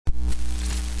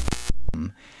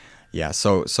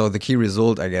So the key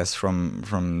result, I guess, from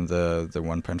the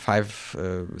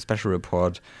 1.5 special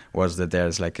report was that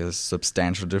there's like a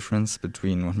substantial difference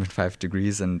between 1.5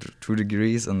 degrees and 2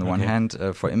 degrees on the one hand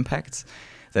for impacts,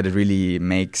 that it really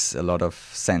makes a lot of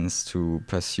sense to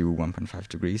pursue 1.5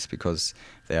 degrees because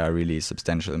there are really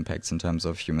substantial impacts in terms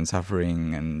of human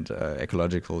suffering and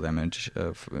ecological damage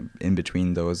in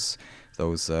between those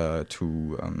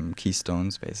two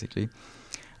keystones, basically.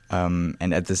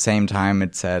 And at the same time,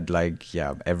 it said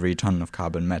every ton of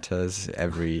carbon matters,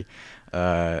 every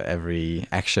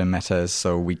action matters.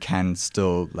 So we can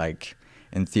still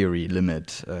in theory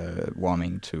limit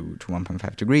warming to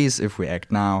 1.5 degrees if we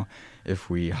act now, if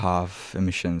we halve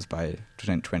emissions by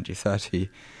 2030,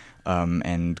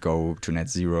 and go to net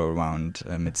zero around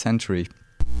mid-century.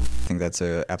 I think that's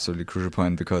an absolutely crucial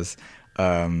point because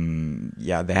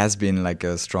there has been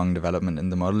a strong development in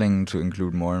the modeling to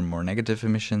include more and more negative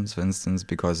emissions, for instance,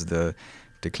 because the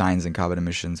declines in carbon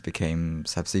emissions became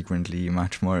subsequently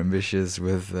much more ambitious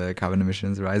with carbon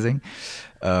emissions rising.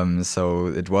 So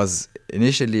it was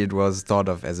thought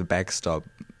of as a backstop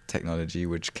technology,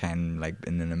 which can,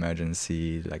 in an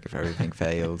emergency, if everything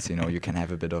fails, you can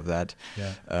have a bit of that.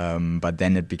 Yeah. But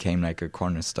then it became a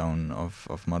cornerstone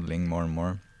of modeling more and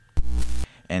more.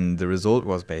 And the result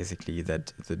was basically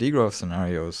that the degrowth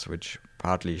scenarios, which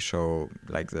partly show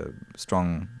the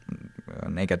strong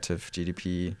negative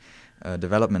GDP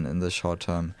development in the short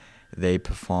term, they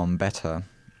perform better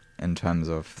in terms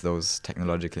of those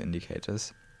technological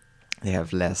indicators.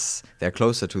 They're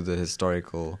closer to the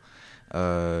historical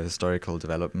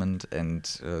development,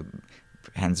 and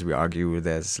hence we argue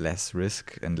there's less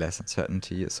risk and less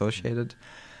uncertainty associated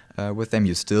with them.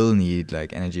 You still need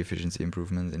energy efficiency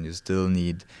improvements, and you still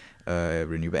need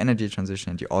renewable energy transition,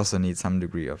 and you also need some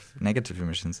degree of negative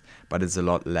emissions, but it's a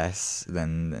lot less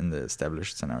than in the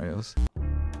established scenarios.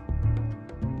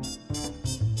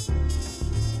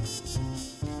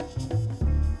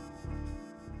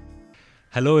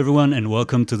 Hello everyone, and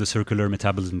welcome to the Circular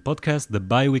Metabolism Podcast, the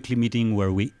bi-weekly meeting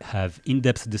where we have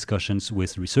in-depth discussions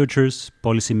with researchers,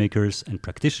 policymakers, and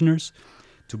practitioners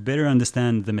to better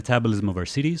understand the metabolism of our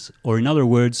cities, or in other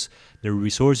words, their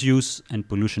resource use and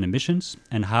pollution emissions,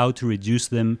 and how to reduce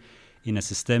them in a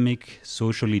systemic,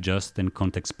 socially just, and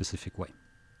context-specific way.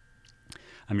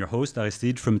 I'm your host,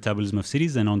 Aristide, from Metabolism of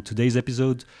Cities, and on today's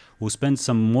episode, we'll spend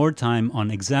some more time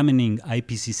on examining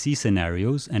IPCC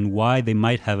scenarios and why they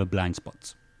might have a blind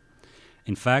spot.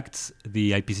 In fact,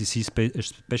 the IPCC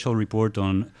special report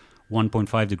on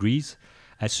 1.5 degrees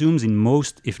assumes in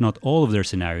most, if not all of their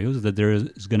scenarios, that there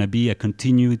is going to be a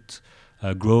continued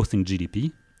growth in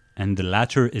GDP, and the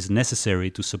latter is necessary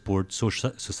to support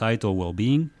societal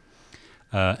well-being,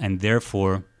 and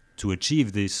therefore, to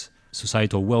achieve this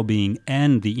societal well-being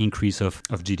and the increase of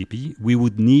GDP, we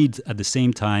would need at the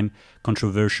same time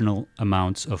controversial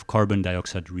amounts of carbon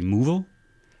dioxide removal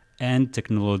and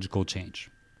technological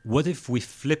change. What if we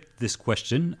flipped this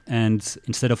question and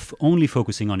instead of only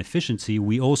focusing on efficiency,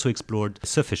 we also explored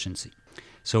sufficiency?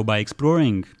 So by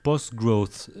exploring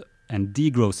post-growth and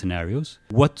degrowth scenarios,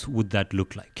 what would that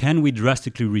look like? Can we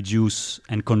drastically reduce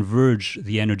and converge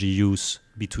the energy use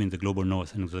between the global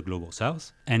north and the global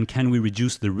south? And can we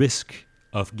reduce the risk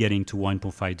of getting to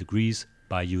 1.5 degrees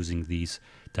by using these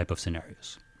type of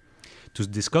scenarios? To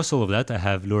discuss all of that, I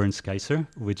have Lorenz Kaiser,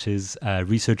 which is a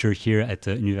researcher here at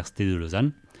the Université de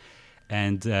Lausanne.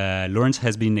 And Lorenz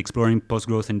has been exploring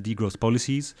post-growth and degrowth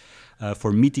policies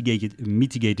for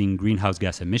mitigating greenhouse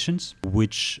gas emissions,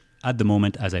 which at the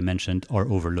moment, as I mentioned, are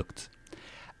overlooked.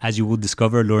 As you will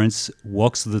discover, Lorenz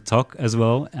walks the talk as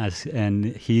well,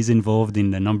 and he's involved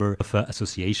in a number of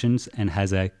associations and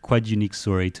has a quite unique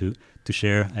story to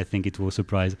share. I think it will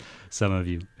surprise some of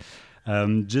you.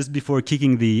 Just before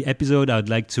kicking the episode, I would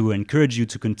like to encourage you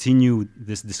to continue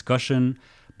this discussion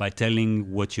by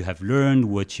telling what you have learned,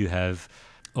 what you have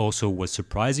also was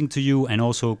surprising to you, and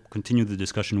also continue the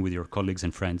discussion with your colleagues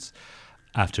and friends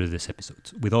after this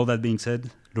episode. With all that being said,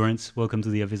 Lorenz, welcome to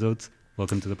the episode.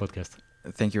 Welcome to the podcast.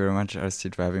 Thank you very much,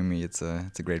 Aristide, for having me. It's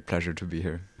a great pleasure to be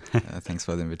here. Thanks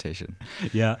for the invitation.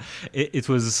 Yeah, it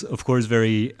was, of course,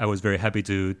 I was very happy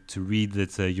to read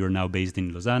that you're now based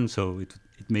in Lausanne, so it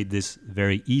made this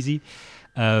very easy.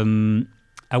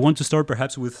 I want to start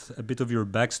perhaps with a bit of your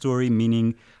backstory,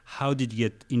 meaning how did you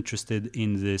get interested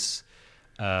in this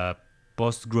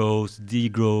post-growth,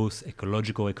 degrowth,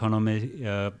 ecological economics?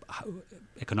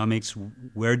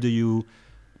 Where do you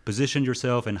position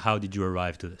yourself, and how did you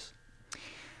arrive to this?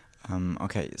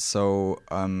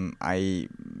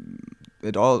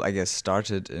 It all, I guess,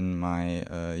 started in my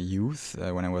youth.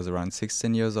 When I was around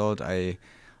 16 years old, I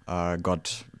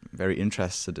got very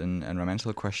interested in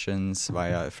environmental questions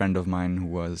via a friend of mine who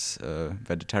was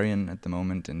vegetarian at the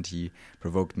moment, and he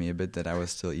provoked me a bit that I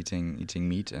was still eating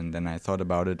meat, and then I thought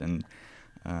about it and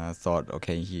thought,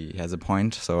 okay, he has a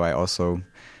point. So I also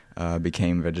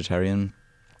became vegetarian,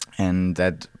 and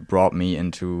that brought me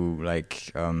into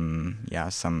like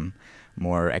some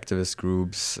more activist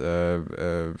groups,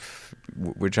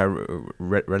 which are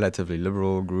relatively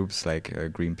liberal groups like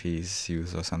Greenpeace,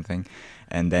 Youth or something.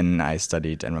 And then I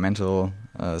studied environmental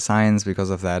science because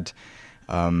of that.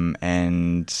 During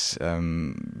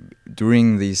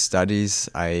these studies,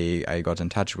 I got in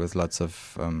touch with lots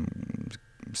of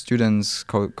students,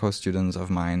 co-students of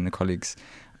mine, colleagues,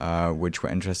 which were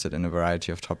interested in a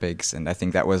variety of topics. And I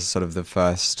think that was sort of the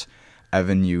first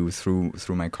avenue through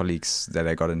my colleagues that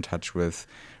I got in touch with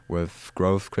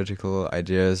growth critical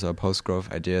ideas or post-growth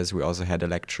ideas. We also had a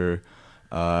lecture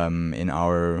in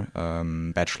our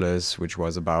bachelor's, which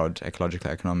was about ecological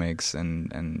economics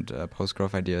and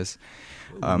post-growth ideas.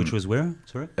 Which was where?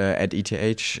 Sorry? At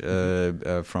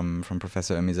ETH, from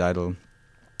Professor Emmy Seidel,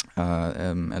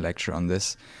 a lecture on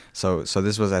this. So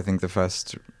this was, I think, the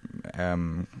first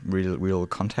real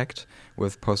contact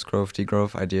with post-growth,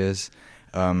 degrowth ideas.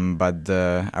 But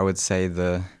I would say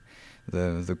the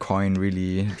coin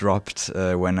really dropped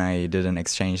when I did an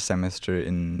exchange semester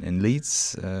in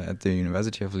Leeds at the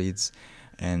University of Leeds,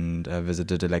 and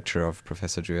visited a lecture of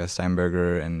Professor Julia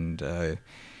Steinberger and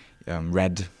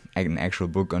read an actual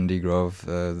book on degrowth,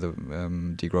 the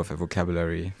Degrowth: A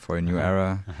Vocabulary for a New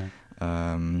Era,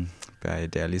 by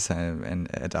De Alisa and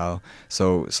et al.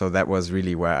 So that was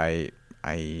really where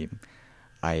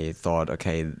I thought,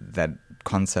 okay, that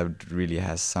concept really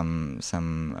has something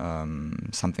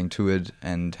to it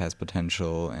and has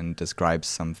potential and describes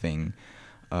something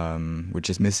which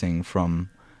is missing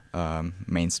from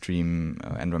mainstream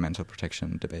environmental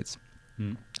protection debates.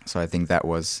 So I think that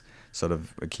was sort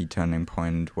of a key turning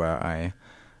point where I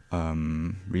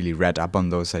really read up on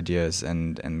those ideas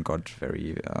and got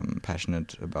very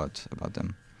passionate about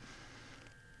them.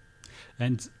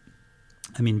 And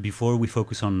I mean, before we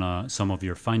focus on some of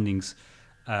your findings,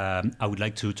 I would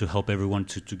like to help everyone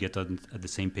to get at the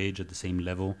same page, at the same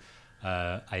level.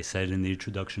 I said in the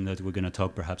introduction that we're going to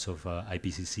talk perhaps of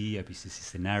IPCC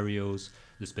scenarios,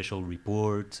 the special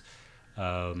report,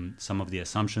 some of the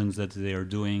assumptions that they are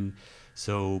doing.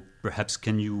 So perhaps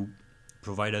can you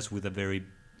provide us with a very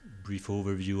brief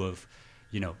overview of,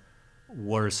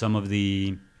 what are some of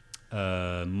the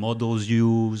models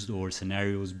used or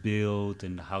scenarios built,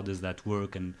 and how does that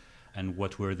work, and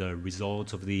what were the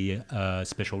results of the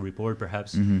special report,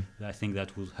 perhaps? I think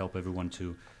that will help everyone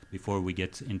to, before we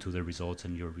get into the results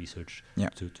and your research,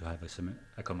 to have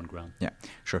a common ground. Yeah,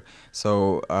 sure.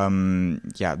 So,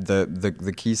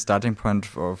 the key starting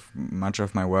point of much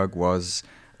of my work was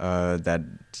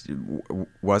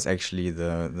was actually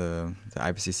the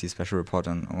IPCC special report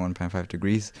on 1.5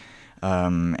 degrees.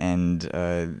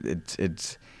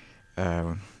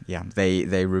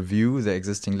 They review the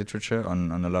existing literature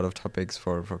on a lot of topics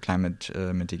for climate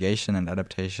mitigation and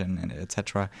adaptation and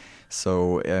etc.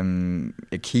 So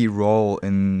a key role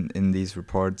in these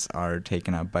reports are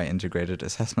taken up by integrated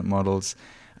assessment models,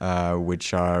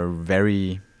 which are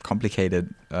very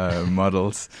complicated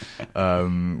models,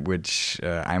 which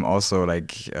I'm also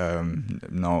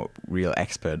no real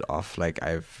expert of. Like,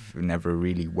 I've never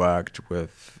really worked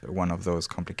with one of those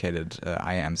complicated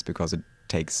IAMs because it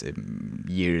takes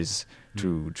years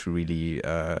to really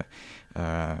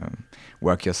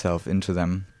work yourself into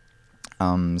them.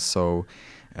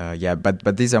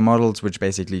 But these are models which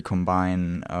basically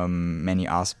combine many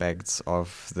aspects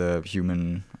of the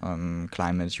human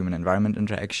human environment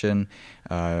interaction,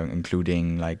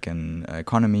 including like an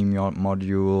economy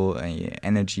module, an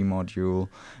energy module,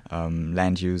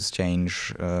 land use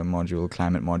change module,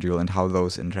 climate module, and how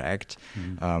those interact.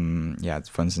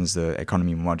 For instance, the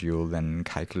economy module then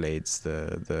calculates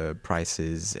the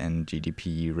prices and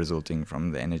GDP resulting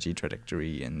from the energy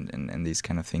trajectory and these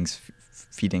kind of things,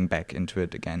 feeding back into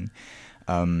it again.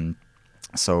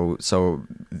 So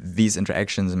these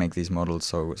interactions make these models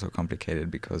so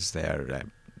complicated because there are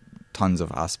tons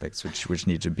of aspects which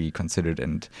need to be considered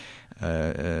and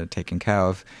taken care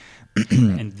of.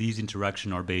 And these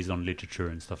interactions are based on literature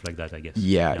and stuff like that, I guess.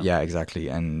 Yeah, exactly.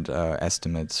 And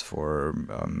estimates for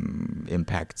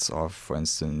impacts of, for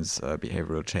instance,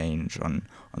 behavioral change on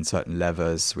certain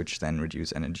levels, which then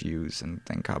reduce energy use and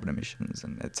then carbon emissions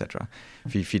and etc.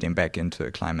 Feeding back into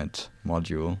a climate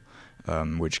module,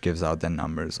 which gives out then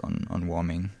numbers on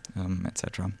warming,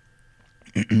 etc.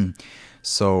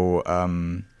 So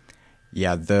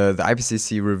Yeah, the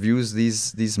IPCC reviews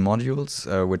these modules,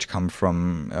 which come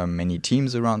from many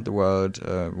teams around the world,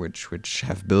 which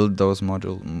have built those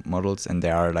models, and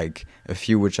there are like a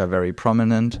few which are very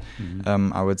prominent,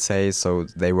 I would say. So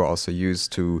they were also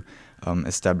used to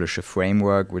establish a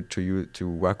framework to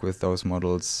work with those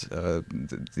models.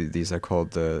 These are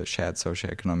called the shared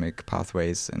socioeconomic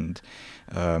pathways, and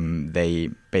they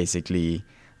basically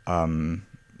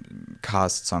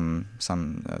cast some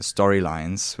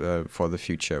storylines for the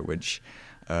future, which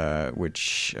are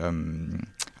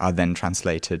then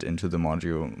translated into the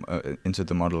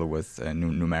model with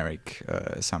numeric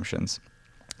assumptions,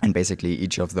 and basically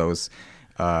each of those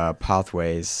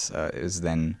pathways is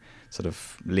then sort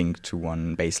of linked to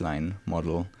one baseline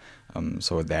model.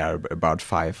 So there are about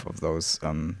 5 of those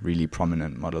really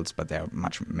prominent models, but there are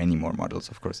many more models,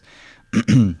 of course.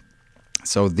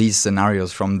 So these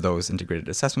scenarios from those integrated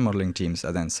assessment modeling teams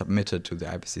are then submitted to the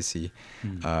IPCC,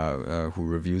 who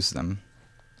reviews them.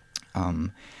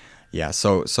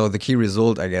 So the key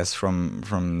result, I guess, from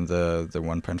the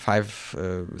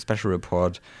 1.5 special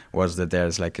report was that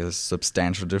there's like a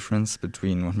substantial difference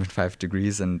between 1.5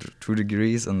 degrees and 2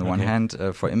 degrees on the one hand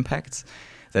for impacts,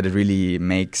 that it really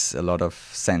makes a lot of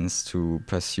sense to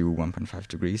pursue 1.5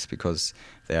 degrees because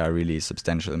there are really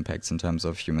substantial impacts in terms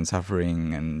of human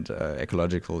suffering and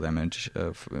ecological damage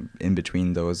in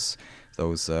between those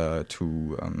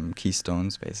two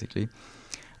keystones, basically.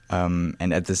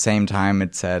 And at the same time,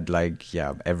 it said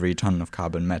every ton of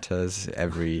carbon matters,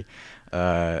 every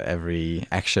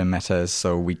action matters.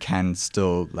 So we can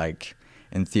still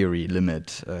in theory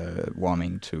limit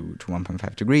warming to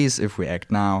 1.5 degrees if we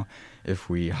act now, if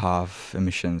we halve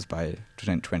emissions by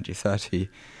 2030,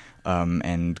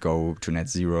 and go to net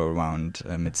zero around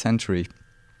mid-century.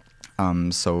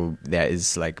 So there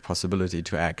is possibility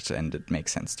to act, and it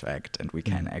makes sense to act, and we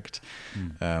can act.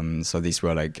 So these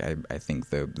were I think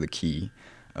the key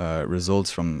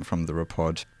results from the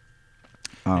report.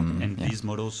 These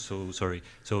models.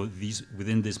 So these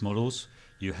within these models,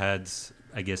 you had,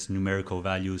 I guess, numerical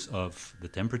values of the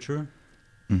temperature,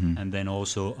 and then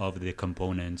also of the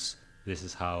components. This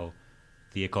is how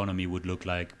the economy would look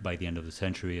like by the end of the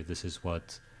century. This is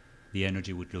what the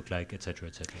energy would look like, etc.,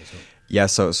 etc.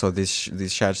 So these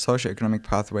shared socioeconomic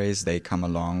pathways, they come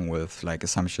along with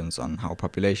assumptions on how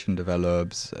population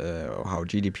develops, how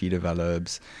GDP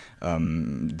develops,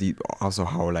 also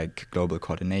how global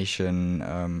coordination,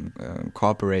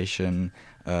 cooperation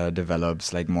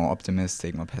develops, more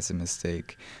optimistic, more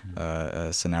pessimistic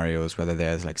scenarios, whether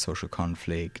there's social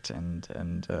conflict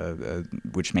and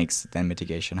which makes then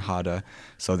mitigation harder.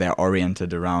 So they're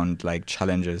oriented around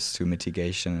challenges to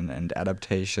mitigation and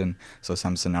adaptation. So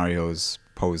some scenarios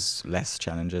pose less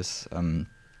challenges,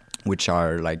 which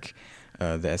are the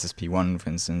SSP1, for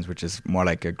instance, which is more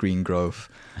like a green growth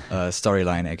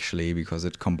storyline, actually, because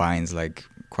it combines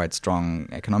quite strong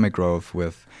economic growth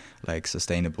with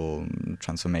sustainable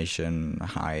transformation,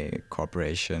 high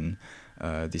cooperation,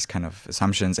 these kind of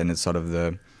assumptions. And it's sort of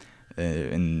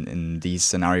in these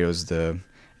scenarios the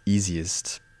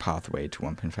easiest pathway to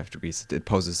 1.5 degrees. It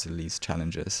poses the least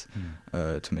challenges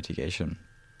to mitigation.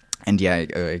 And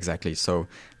exactly. So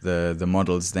the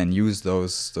models then use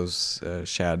those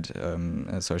shared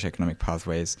socioeconomic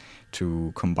pathways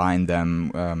to combine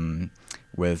them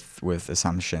with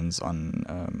assumptions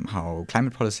on how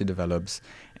climate policy develops,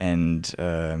 and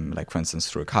for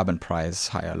instance through a carbon price,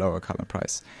 higher, lower carbon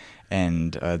price,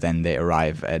 and then they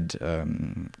arrive at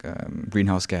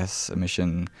greenhouse gas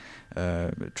emission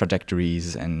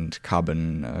trajectories and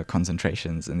carbon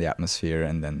concentrations in the atmosphere,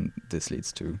 and then this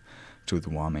leads to the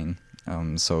warming.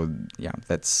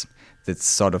 That's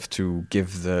sort of to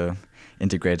give the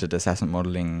integrated assessment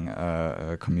modeling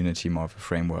community more of a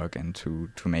framework, and to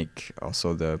make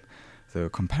also the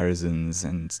comparisons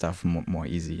and stuff more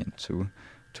easy, and to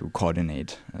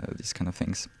coordinate these kind of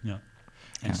things.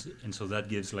 And so that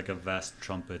gives a vast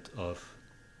trumpet of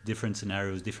different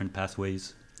scenarios, different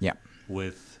pathways,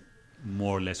 with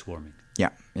more or less warming.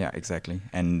 Yeah, exactly.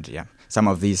 And some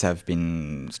of these have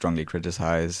been strongly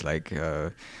criticized,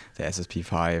 the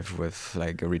SSP5 with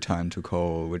a return to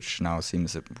coal, which now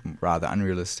seems rather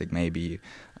unrealistic, maybe.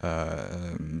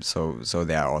 So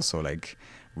there are also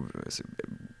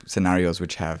scenarios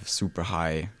which have super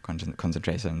high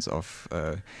concentrations of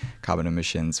carbon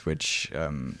emissions, which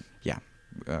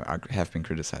have been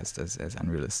criticized as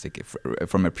unrealistic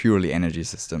from a purely energy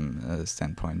system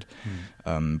standpoint.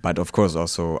 But of course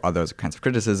also other kinds of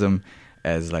criticism,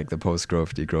 as the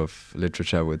post-growth, degrowth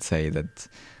literature would say, that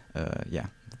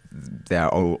there are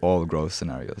all growth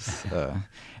scenarios.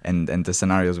 And the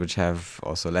scenarios which have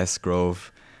also less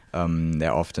growth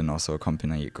they're often also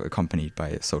accompanied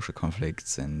by social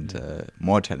conflicts and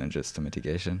more challenges to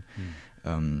mitigation.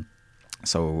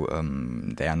 So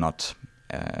they are not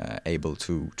able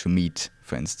to meet,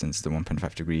 for instance, the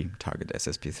 1.5 degree target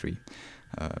SSP3,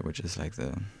 which is like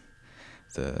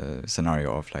the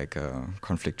scenario of like a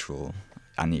conflictual,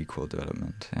 unequal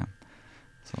development. Yeah.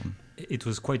 So it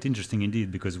was quite interesting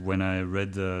indeed, because when I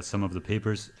read some of the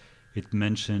papers, it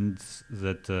mentioned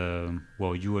that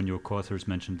you and your co-authors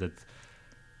mentioned that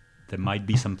there might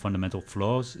be some fundamental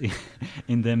flaws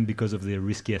in them because of their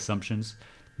risky assumptions,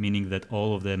 meaning that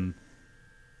all of them,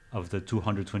 of the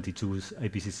 222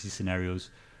 IPCC scenarios,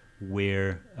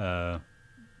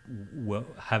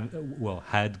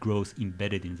 had growth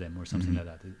embedded in them or something like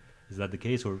that. Is that the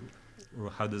case, or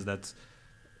how does that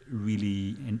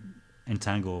really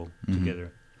entangle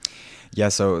together? Yeah,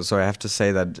 so I have to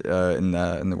say that in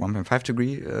the 1.5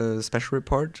 degree special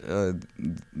report,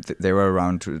 they were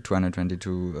around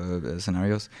 222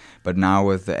 scenarios, but now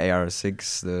with the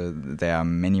AR6, there are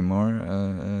many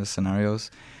more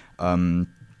scenarios.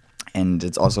 And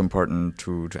it's also important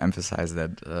to emphasize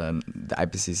that the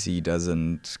IPCC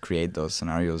doesn't create those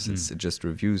scenarios. It just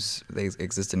reviews the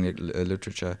existing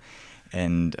literature,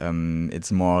 and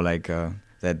it's more like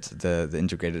that the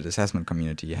integrated assessment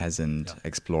community hasn't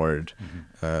explored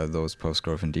those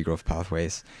post-growth and degrowth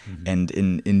pathways. And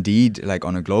indeed, like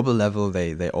on a global level,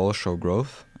 they all show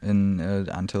growth in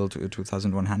until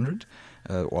 2100,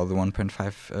 all the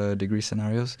 1.5 degree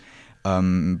scenarios.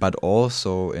 But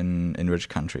also in rich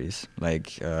countries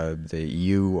like the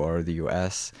EU or the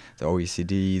US, the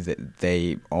OECD,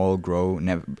 they all grow,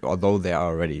 although they are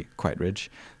already quite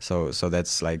rich. So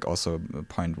that's like also a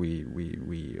point we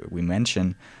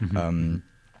mention,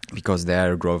 because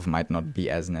their growth might not be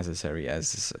as necessary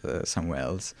as somewhere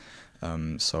else.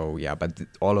 But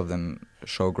all of them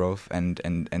show growth, and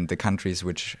the countries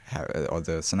which have, or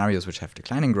the scenarios which have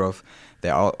declining growth,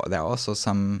 there are also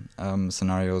some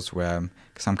scenarios where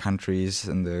some countries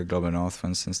in the global north, for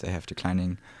instance, they have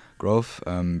declining growth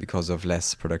because of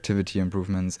less productivity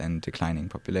improvements and declining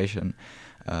population,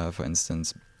 for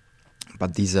instance.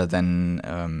 But these are then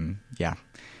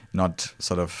not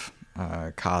sort of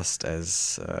cast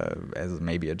as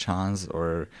maybe a chance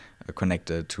or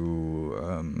connected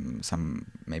to some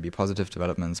maybe positive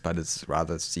developments, but it's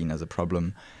rather seen as a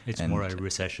problem. It's more a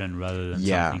recession rather than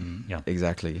something. Yeah,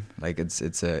 exactly. Like it's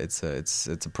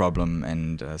a problem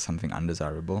and something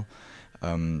undesirable.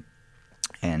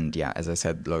 And yeah, as I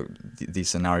said, look, these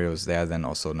scenarios, they are then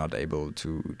also not able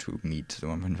to meet the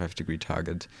 1.5 degree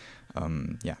target.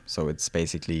 So it's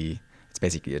basically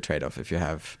a trade-off. If you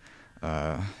have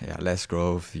less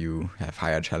growth, you have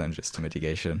higher challenges to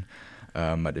mitigation.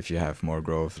 But if you have more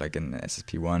growth, like in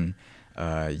SSP1,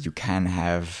 you can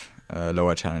have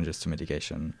lower challenges to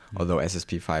mitigation. Although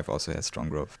SSP5 also has strong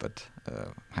growth, but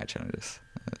high challenges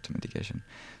to mitigation.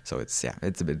 So it's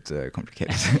a bit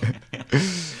complicated.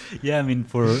 Yeah, I mean,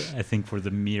 I think for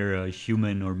the mere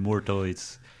human or mortal,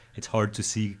 it's hard to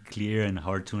see clear and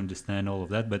hard to understand all of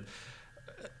that. But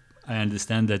I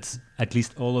understand that at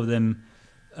least all of them.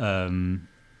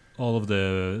 All of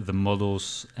the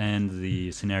models and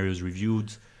the scenarios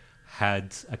reviewed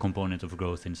had a component of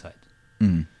growth inside.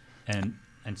 And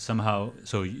somehow,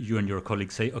 so you and your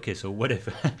colleagues say, okay, so what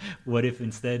if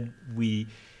instead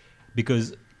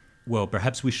because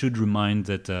perhaps we should remind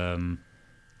that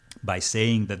by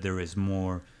saying that there is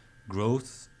more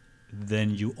growth, then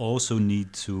you also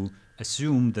need to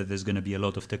assume that there's going to be a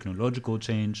lot of technological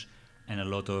change and a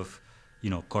lot of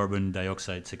carbon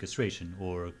dioxide sequestration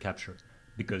or capture,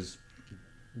 because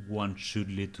one should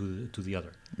lead to the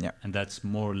other. Yeah. And that's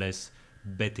more or less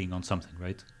betting on something,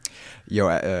 right?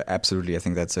 Absolutely. I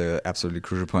think that's a absolutely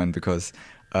crucial point, because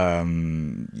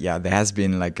there has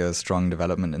been like a strong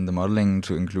development in the modeling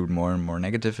to include more and more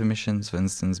negative emissions, for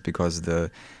instance, because the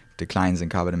declines in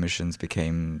carbon emissions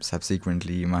became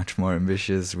subsequently much more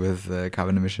ambitious with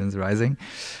carbon emissions rising.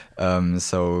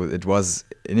 So it was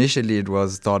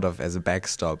thought of as a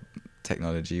backstop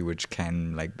technology, which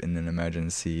can, like in an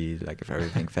emergency, like if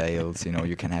everything fails,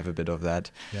 you can have a bit of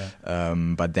that. Yeah.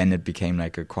 But then it became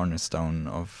like a cornerstone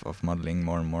of modeling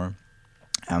more and more.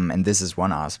 And this is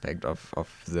one aspect of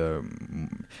the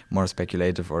more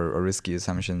speculative or risky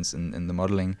assumptions in the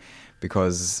modeling,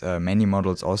 because many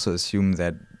models also assume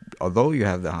that although you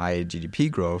have the high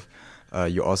GDP growth,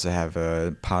 you also have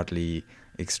a partly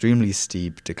extremely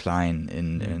steep decline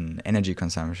in energy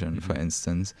consumption, for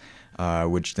instance,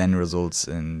 which then results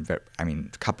in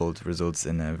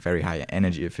a very high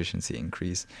energy efficiency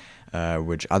increase,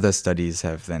 which other studies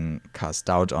have then cast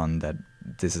doubt on, that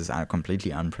this is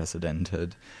completely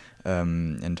unprecedented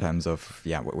in terms of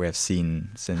what we have seen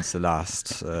since the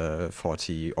last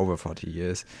 40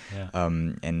 years.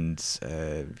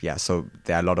 So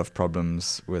there are a lot of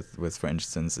problems with for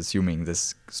instance, assuming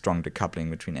this strong decoupling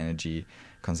between energy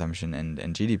consumption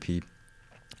and GDP.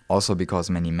 Also because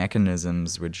many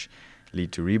mechanisms which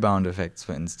lead to rebound effects,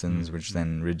 for instance, which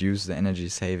then reduce the energy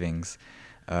savings,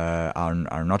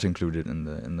 are not included in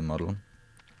the model.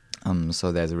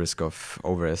 So there's a risk of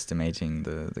overestimating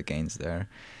the gains there.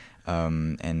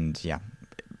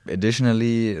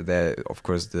 Additionally, there of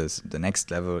course the next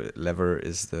lever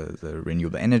is the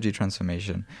renewable energy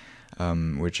transformation,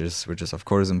 which is of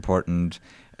course important.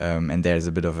 And there's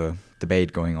a bit of a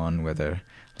debate going on whether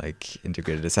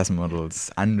integrated assessment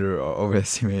models under or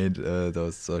overestimate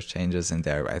those changes, and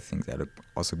I think there are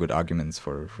also good arguments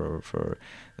for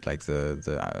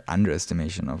the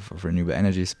underestimation of renewable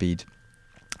energy speed.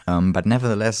 But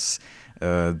nevertheless,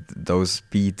 those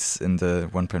speeds in the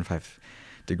 1.5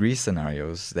 degree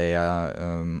scenarios, they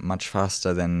are much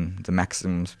faster than the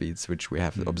maximum speeds which we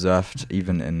have observed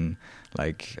even in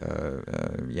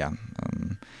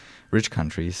rich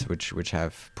countries, which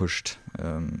have pushed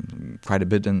quite a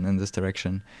bit in this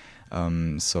direction.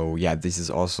 This is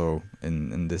also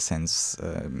in this sense,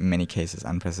 many cases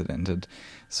unprecedented.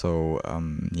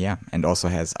 And also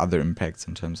has other impacts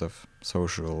in terms of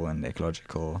social and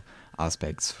ecological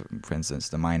aspects. For instance,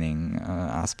 the mining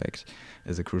aspect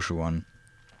is a crucial one.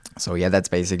 So that's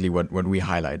basically what we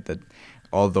highlight, that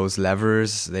all those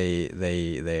levers,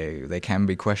 they can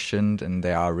be questioned and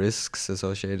there are risks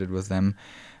associated with them.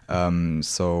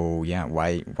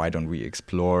 Why don't we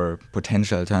explore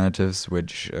potential alternatives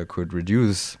which could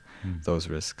reduce those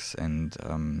risks?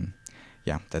 And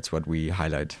that's what we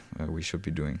highlight we should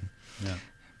be doing. Yeah.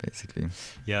 Basically.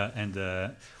 Yeah, and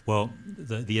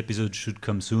the episode should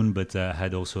come soon, but I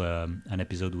had also an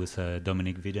episode with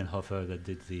Dominik Wiedenhofer that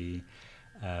did the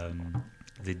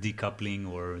decoupling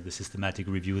or the systematic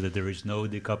review, that there is no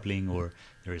decoupling or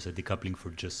there is a decoupling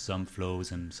for just some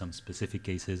flows and some specific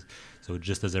cases. So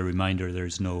just as a reminder, there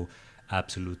is no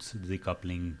absolute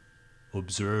decoupling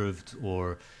observed,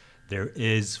 or there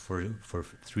is for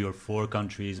 3 or 4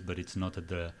 countries, but it's not at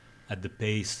the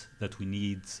pace that we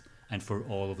need, and for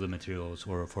all of the materials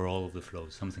or for all of the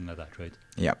flows, something like that, right?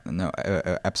 Yeah, no,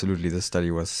 absolutely. The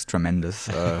study was tremendous.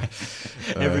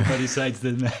 Everybody cites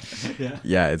the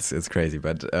yeah, it's crazy,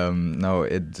 but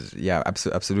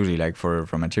absolutely. Like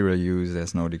for material use,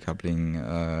 there's no decoupling,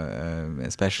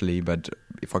 especially, but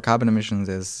for carbon emissions,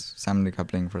 there's some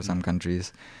decoupling for some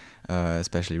countries,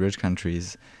 especially rich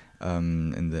countries.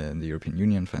 In the European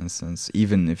Union, for instance,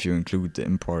 even if you include the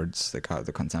imports, the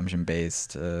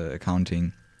consumption-based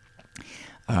accounting.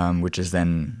 Which is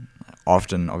then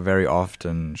often or very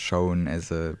often shown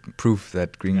as a proof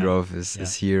that green growth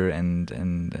is here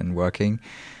and working,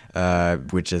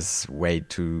 which is way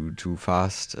too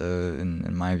fast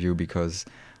in my view, because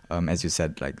as you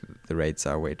said, the rates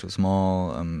are way too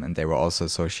small, and they were also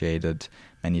associated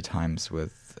many times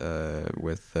with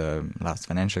the last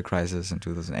financial crisis in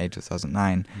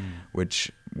 2008-2009,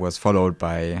 which was followed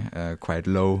by quite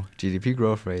low GDP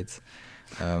growth rates.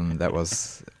 That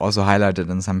was also highlighted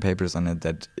in some papers on it,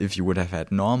 that if you would have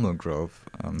had normal growth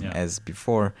as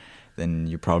before, then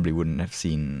you probably wouldn't have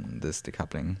seen this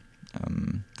decoupling,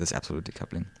 this absolute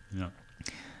decoupling. Yeah.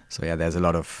 So there's a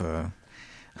lot of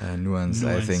nuance,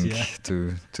 I think,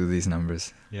 to these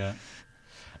numbers. Yeah.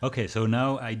 Okay, so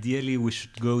now ideally we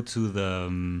should go to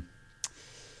the...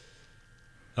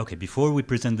 Okay, before we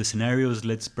present the scenarios,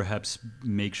 let's perhaps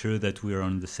make sure that we are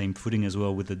on the same footing as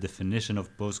well with the definition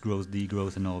of post-growth,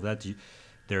 degrowth, and all that.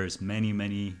 There's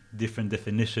many different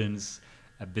definitions,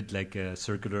 a bit like a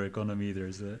circular economy.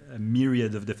 There's a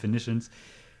myriad of definitions.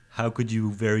 How could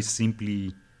you very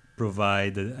simply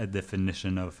provide a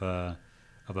definition of a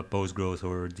post-growth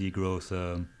or degrowth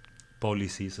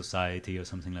policy, society, or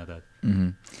something like that? Mm-hmm.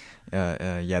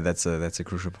 That's a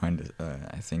crucial point,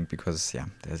 I think, because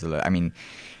there's a lot. I mean,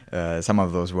 some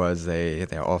of those words they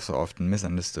are also often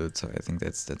misunderstood, so I think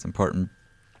that's important.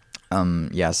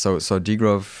 So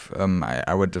degrowth,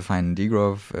 I would define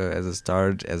degrowth as a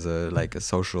start, as a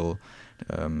social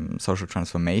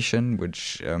transformation,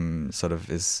 which sort of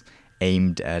is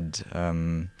aimed at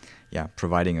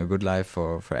providing a good life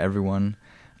for everyone.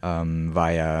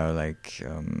 Via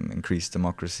increased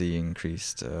democracy,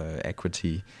 increased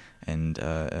equity, and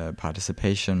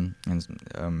participation,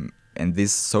 and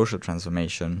this social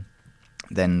transformation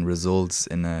then results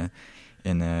in a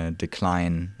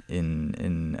decline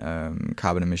in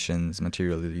carbon emissions,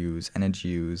 material use, energy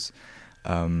use,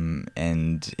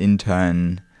 and in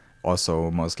turn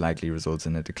also most likely results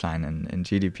in a decline in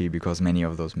GDP, because many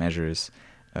of those measures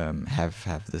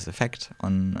have this effect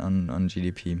on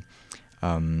GDP.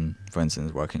 For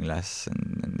instance, working less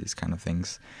and these kind of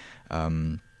things.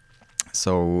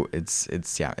 So it's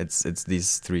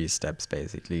these three steps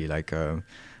basically, like a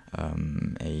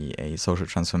social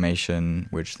transformation,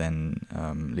 which then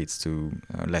leads to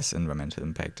less environmental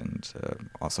impact and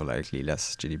also likely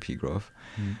less GDP growth.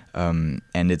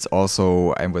 And it's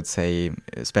also, I would say,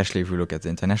 especially if we look at the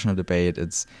international debate,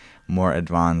 it's more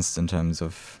advanced in terms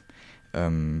of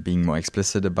being more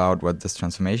explicit about what this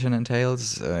transformation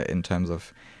entails, in terms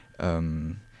of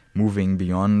moving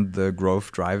beyond the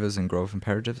growth drivers and growth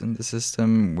imperatives in the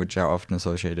system, which are often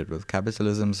associated with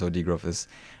capitalism. So degrowth is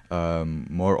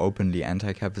more openly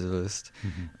anti-capitalist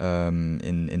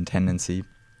in tendency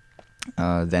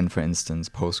than, for instance,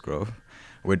 post-growth,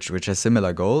 which has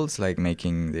similar goals, like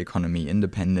making the economy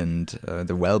independent,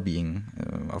 the well-being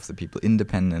of the people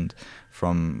independent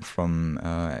from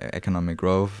economic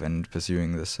growth, and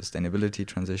pursuing the sustainability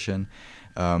transition.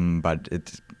 But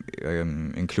it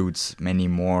includes many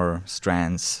more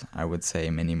strands, I would say,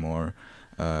 many more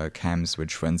camps,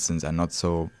 which, for instance, are not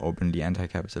so openly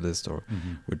anti-capitalist, or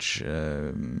which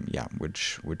are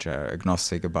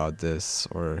agnostic about this,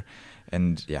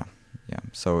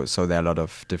 So there are a lot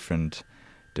of different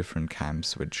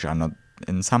camps, which are not,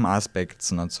 in some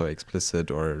aspects, not so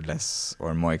explicit, or less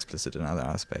or more explicit in other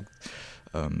aspects.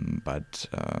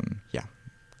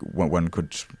 One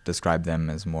could describe them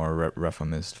as more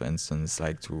reformist, for instance,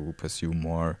 like to pursue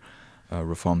more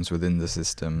reforms within the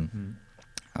system,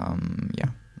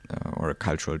 or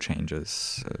cultural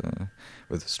changes,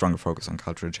 with a stronger focus on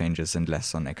cultural changes and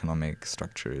less on economic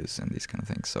structures and these kind of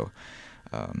things. So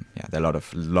there are a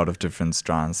lot of different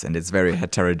strands, and it's very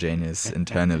heterogeneous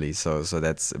internally. So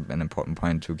that's an important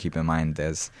point to keep in mind.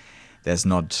 There's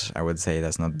not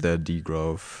the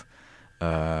degrowth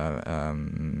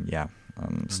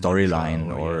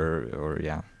storyline or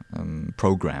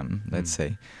program, let's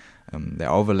say. There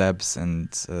are overlaps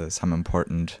and some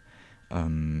important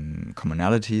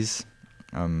commonalities,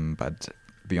 but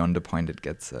beyond the point it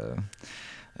gets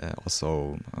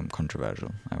also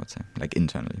controversial, I would say, like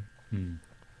internally.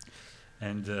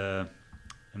 And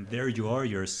there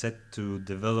you're set to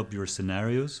develop your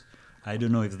scenarios. I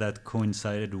don't know if that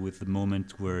coincided with the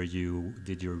moment where you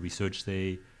did your research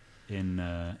day in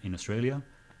Australia,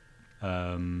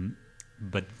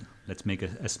 but let's make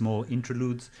a small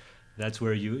interlude. That's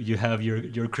where you have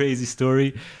your crazy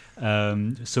story.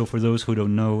 So for those who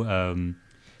don't know,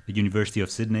 the University of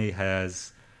Sydney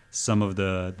has some of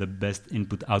the best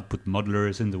input-output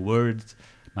modelers in the world.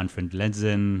 Manfred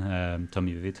Lenzen,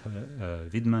 Tommy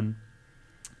Widman,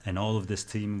 and all of this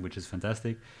team, which is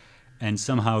fantastic. And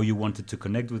somehow you wanted to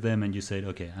connect with them, and you said,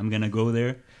 okay, I'm going to go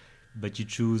there. But you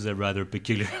choose a rather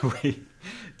peculiar way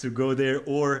to go there,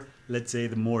 or let's say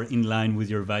the more in line with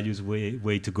your values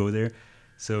way to go there.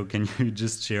 So can you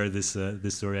just share this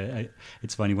story?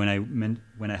 It's funny, when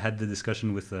I had the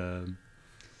discussion with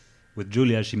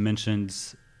Julia, she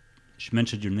mentioned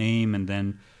your name, and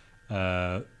then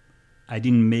I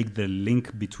didn't make the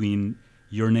link between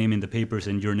your name in the papers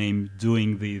and your name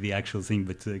doing the actual thing.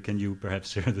 But can you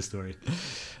perhaps share the story?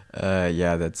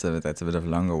 That's a bit of a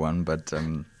longer one, but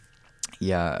so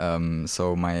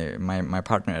my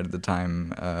partner at the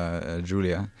time,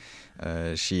 Julia,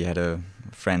 she had a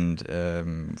friend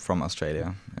from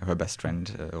Australia, her best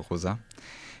friend, Rosa,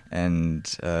 and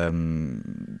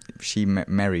she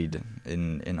married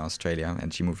in Australia,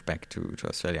 and she moved back to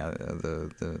Australia,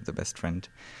 the best friend,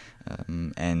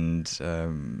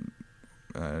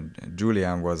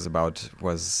 Julia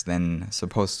was then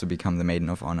supposed to become the maiden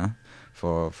of honor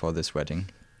for this wedding,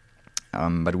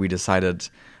 but we decided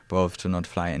both to not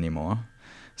fly anymore.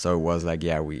 So it was like,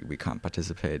 we can't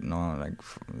participate. No, like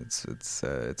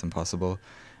it's impossible.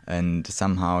 And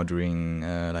somehow during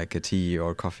like a tea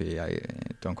or coffee, I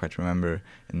don't quite remember,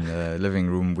 in the living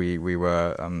room, we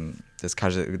were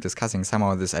discussing.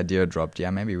 Somehow this idea dropped.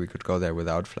 Yeah, maybe we could go there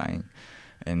without flying.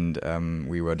 And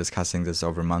we were discussing this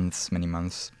over many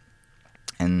months.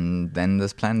 And then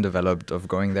this plan developed of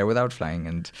going there without flying.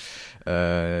 And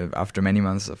after many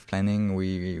months of planning,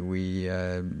 we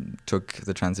took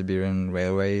the Trans-Siberian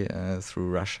Railway through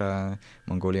Russia,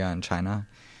 Mongolia, and China,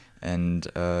 and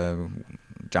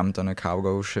jumped on a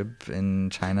cargo ship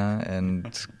in China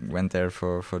and went there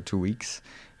for 2 weeks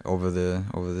over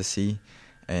the sea,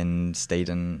 and stayed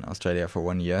in Australia for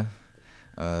 1 year.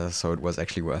 So it was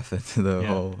actually worth it, the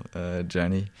whole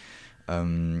journey.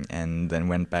 And then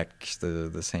went back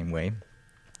the same way,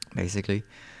 basically.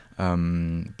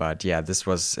 But yeah, this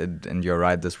was it, and you're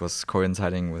right. This was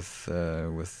coinciding with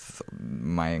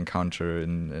my encounter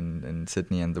in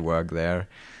Sydney and the work there,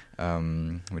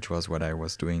 which was what I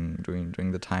was doing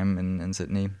during the time in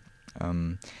Sydney.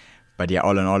 But yeah,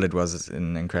 all in all, it was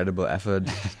an incredible effort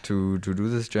to do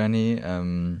this journey,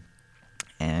 and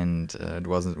it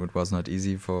was not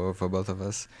easy for both of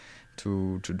us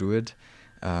to do it.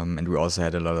 And we also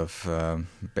had a lot of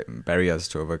barriers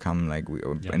to overcome.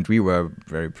 And we were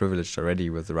very privileged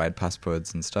already with the right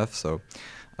passports and stuff. So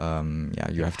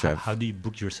you have to have. How do you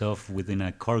book yourself within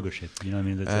a cargo ship? You know what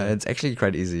I mean? It's actually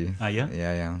quite easy.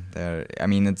 Yeah. Yeah. I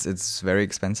mean, it's very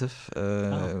expensive.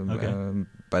 Okay.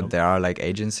 But there are like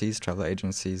travel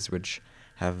agencies, which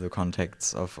have the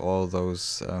contacts of all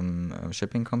those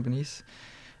shipping companies,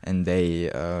 and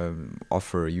they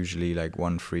offer usually like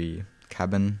one free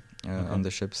cabin on the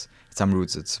ships. Some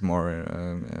routes it's more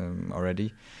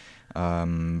already,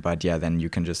 but yeah, then you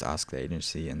can just ask the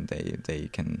agency, and they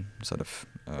can sort of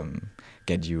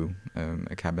get you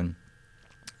a cabin.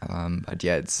 But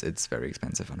yeah, it's very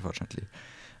expensive, unfortunately.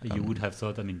 You would have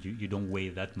thought, I mean, you don't weigh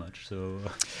that much, so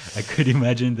I could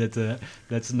imagine that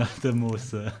that's not the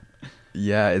most.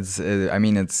 Yeah, I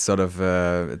mean, it's sort of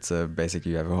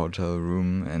basically you have a hotel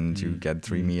room and you get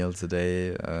 3 meals a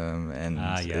day, and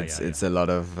it's a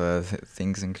lot of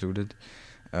things included,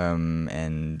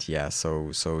 and yeah,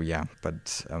 so yeah,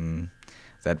 but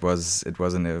it was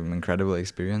an incredible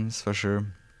experience for sure.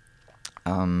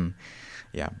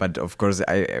 Yeah, but of course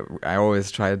I always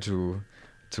try to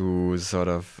sort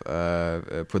of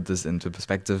put this into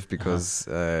perspective, because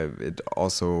it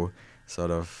also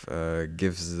sort of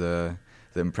gives the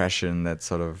impression that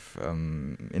sort of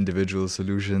individual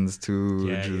solutions to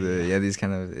these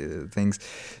kind of things.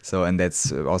 So, and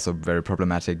that's also very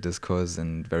problematic discourse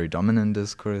and very dominant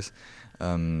discourse.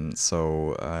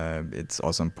 So it's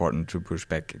also important to push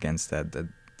back against that the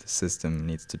system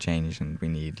needs to change, and we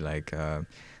need like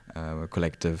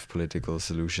collective political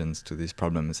solutions to these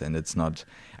problems. And it's not,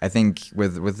 I think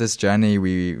with this journey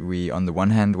we on the one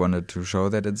hand wanted to show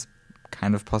that it's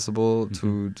kind of possible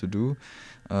to do,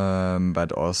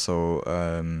 but also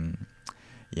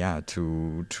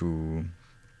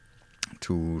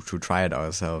to try it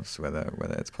ourselves, whether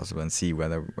it's possible, and see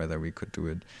whether we could do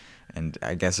it. And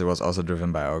I guess it was also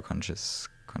driven by our conscious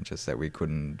that we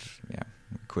couldn't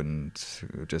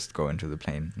just go into the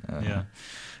plane.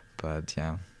 But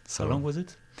yeah. So how long was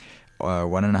it?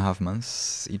 1.5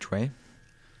 months each way.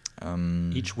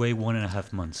 Each way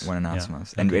 1.5 months. 1.5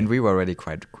 months. And we were already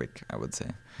quite quick, I would say.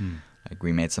 Like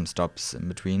we made some stops in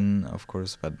between, of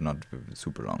course, but not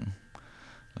super long.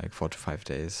 Like 4 to 5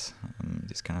 days,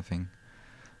 this kind of thing.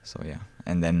 So yeah.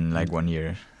 And then like 1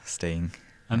 year staying.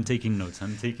 I'm taking notes.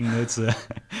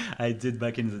 I did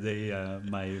back in the day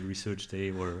my research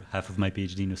day, or half of my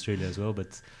PhD in Australia as well,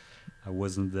 but I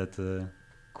wasn't that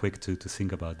quick to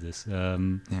think about this.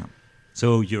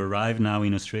 So you arrive now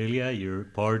in Australia, you're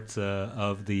part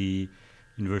of the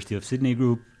University of Sydney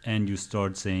group, and you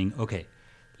start saying, okay,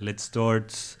 let's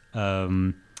start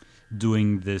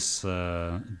doing this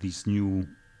new,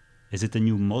 is it a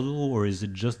new model, or is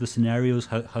it just the scenarios?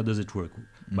 How does it work?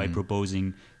 By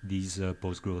proposing these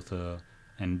post-growth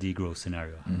and degrowth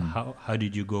scenario. How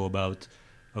did you go about,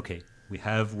 okay, we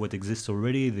have what exists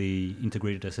already, the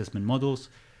integrated assessment models,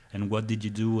 and what did you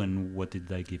do and what did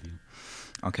that give you?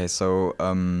 Okay, so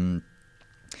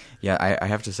I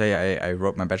have to say I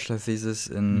wrote my bachelor thesis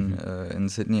in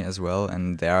Sydney as well,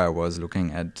 and there I was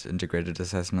looking at integrated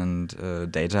assessment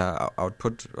data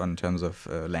output in terms of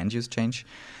land use change,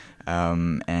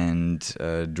 and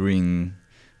during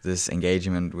this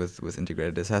engagement with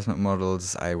integrated assessment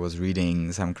models, I was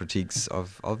reading some critiques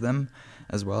of them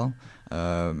as well,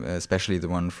 especially the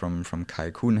one from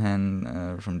Kai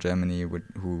Kuhnhan from Germany,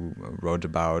 who wrote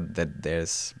about that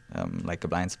there's like a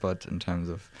blind spot in terms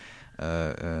of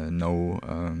no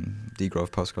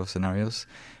degrowth, post-growth scenarios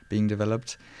being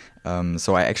developed.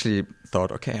 So I actually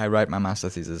thought, okay, I write my master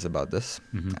thesis about this.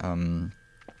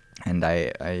 And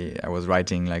I was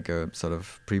writing like a sort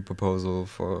of pre-proposal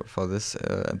for this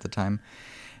at the time.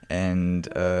 And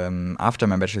after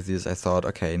my bachelor thesis, I thought,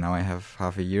 okay, now I have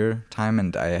half a year time,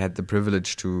 and I had the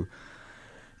privilege to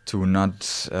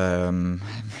not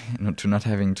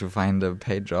having to find a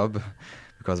paid job,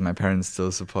 because my parents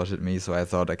still supported me. So I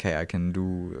thought, okay, I can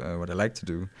do what I like to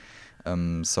do.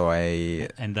 And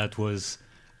that was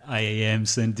IAM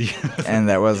St. Degrowth. And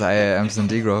that was IAM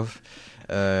St. Degrowth.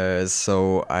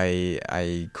 So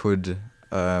I could.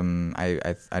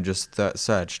 I just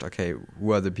searched, okay,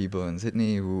 who are the people in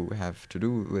Sydney who have to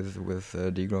do with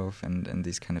degrowth and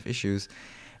these kind of issues,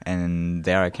 and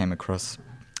there I came across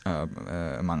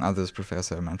among others,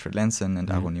 Professor Manfred Lenzen and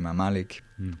Arunima Malik.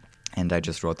 And I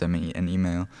just wrote them an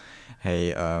email.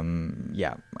 Hey,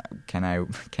 can I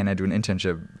do an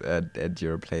internship at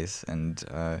your place? And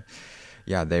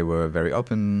they were very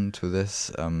open to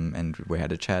this, and we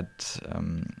had a chat.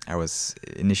 I was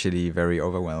initially very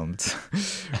overwhelmed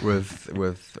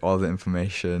with all the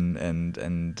information and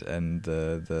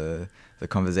the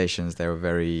conversations. They were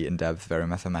very in depth, very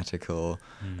mathematical.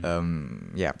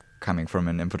 Coming from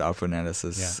an input-output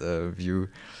analysis view,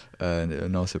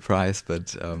 no surprise.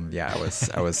 But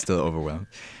I was still overwhelmed.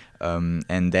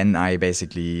 And then I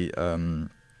basically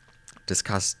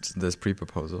discussed this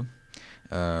pre-proposal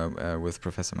with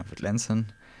Professor Manfred Lenzen,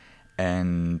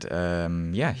 and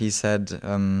he said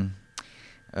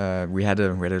we had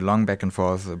a long back and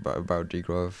forth about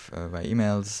degrowth by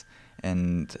emails,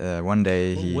 and one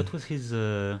day What was his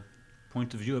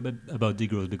point of view about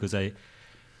degrowth? Because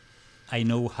I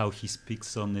know how he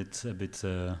speaks on it a bit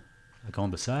like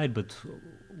on the side, but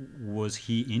was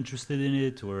he interested in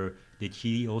it, or did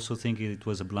he also think it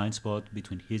was a blind spot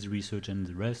between his research and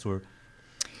the rest, or?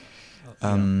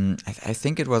 I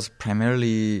think it was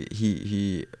primarily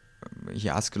he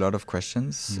asked a lot of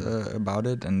questions about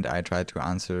it, and I tried to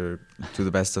answer to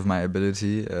the best of my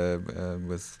ability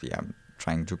with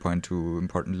trying to point to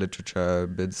important literature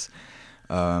bits,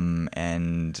 and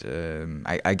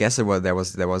I guess there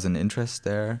was an interest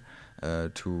there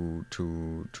to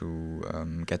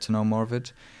get to know more of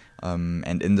it,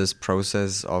 and in this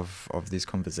process of these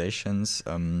conversations.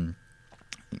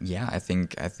 I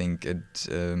think it.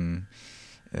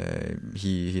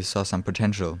 He saw some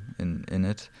potential in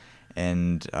it,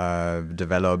 and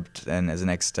developed, and as a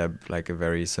next step, like a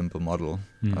very simple model.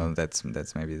 That's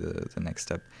maybe the next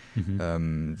step. A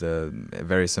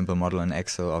very simple model in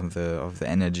Excel of the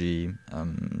energy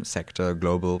sector,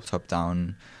 global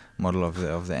top-down model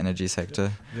of the energy sector.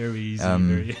 Very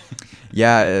easy.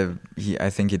 I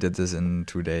think he did this in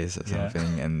 2 days or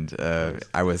something, and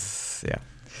I was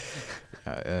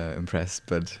impressed,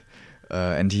 but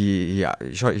and he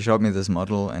showed me this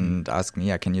model and asked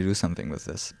me, can you do something with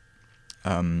this?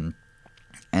 And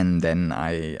then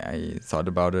I thought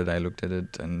about it. I looked at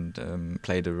it and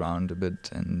played around a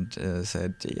bit and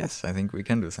said, yes, I think we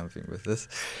can do something with this.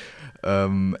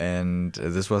 And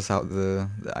this was how the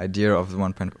idea of the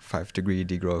 1.5 degree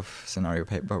degrowth scenario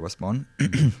paper was born.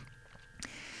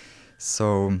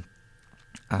 So.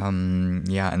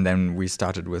 And then we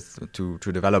started to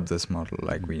develop this model.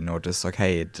 Like we noticed,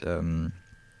 it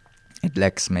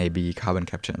lacks maybe carbon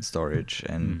capture and storage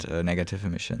and negative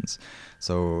emissions.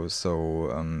 So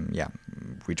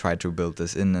we tried to build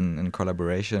this in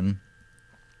collaboration,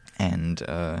 and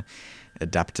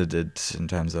adapted it in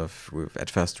terms of. At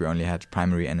first, we only had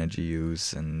primary energy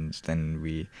use, and then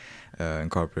we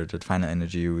incorporated final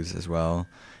energy use as well.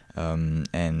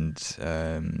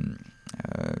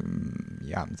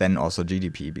 Then also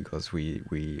GDP, because we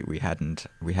haven't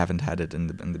had it in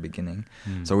the beginning.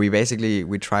 So we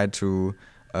tried to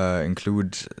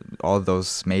include all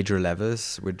those major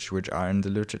levels which are in the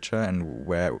literature, and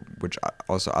which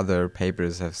also other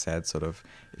papers have said, sort of,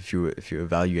 if you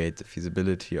evaluate the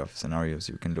feasibility of scenarios,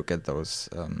 you can look at those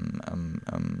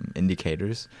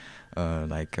indicators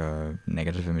like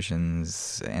negative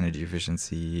emissions, energy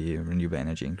efficiency, renewable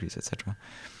energy increase, etc.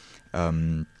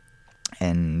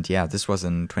 This was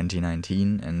in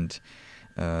 2019, and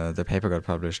the paper got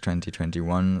published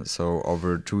 2021. So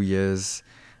over 2 years,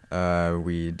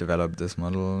 we developed this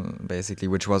model, basically,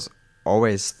 which was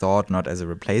always thought not as a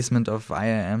replacement of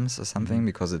IIMs or something,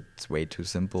 because it's way too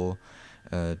simple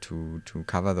to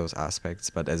cover those aspects,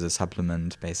 but as a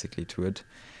supplement, basically, to it.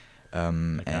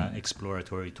 Like an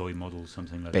exploratory toy model,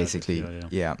 something like basically,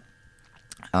 that.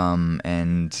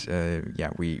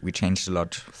 We changed a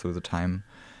lot through the time.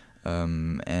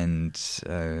 Then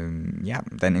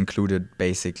included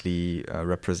basically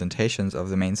representations of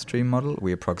the mainstream model.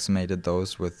 We approximated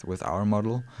those with our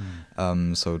model,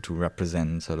 so to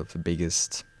represent sort of the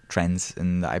biggest trends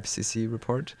in the IPCC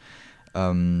report,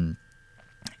 and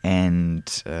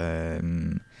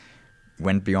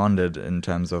went beyond it in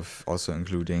terms of also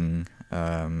including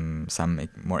some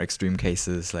more extreme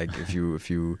cases, like if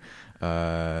you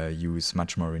use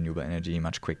much more renewable energy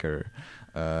much quicker,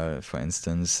 for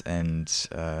instance, and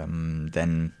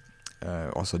then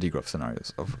also degrowth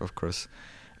scenarios, of course,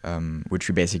 which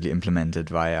we basically implemented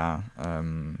via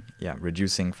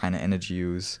reducing final energy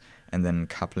use and then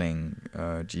coupling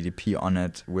GDP on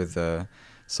it with a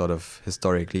sort of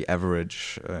historically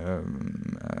average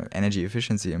energy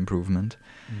efficiency improvement.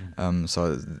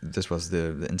 So this was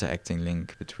the interacting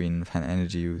link between final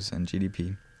energy use and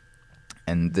GDP.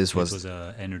 And this was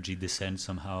an energy descent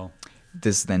somehow.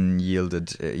 this then yielded,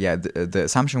 the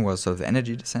assumption was sort of the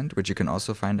energy descent, which you can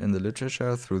also find in the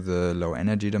literature through the low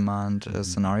energy demand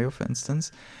scenario, for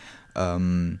instance,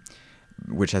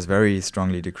 which has very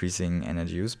strongly decreasing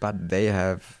energy use, but they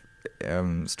have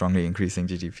strongly increasing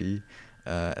GDP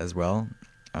as well,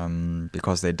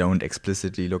 because they don't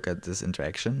explicitly look at this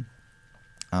interaction.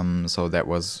 So that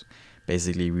was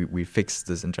basically, we fixed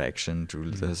this interaction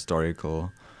to the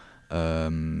historical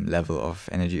level of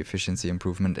energy efficiency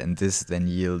improvement, and this then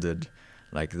yielded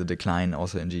like the decline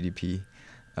also in GDP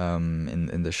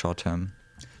in the short term.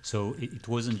 So it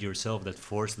wasn't yourself that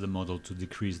forced the model to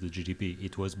decrease the GDP.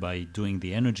 It was by doing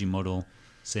the energy model,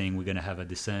 saying we're going to have a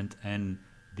descent, and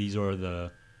these are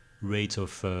the rates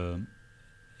of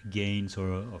gains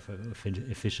or of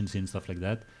efficiency and stuff like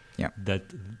that. Yeah.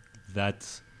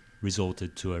 That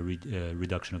resulted to a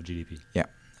reduction of GDP. Yeah.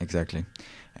 Exactly,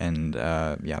 and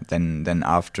then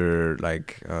after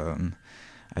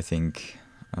I think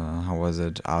how was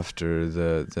it, after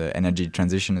the energy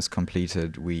transition is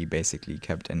completed, we basically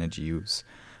kept energy use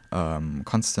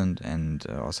constant and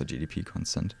also GDP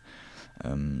constant.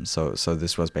 So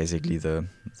this was basically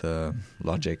the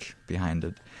logic behind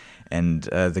it, and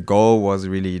the goal was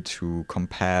really to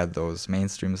compare those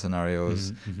mainstream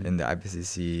scenarios in the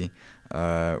IPCC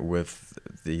with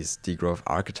these degrowth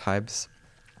archetypes.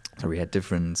 So we had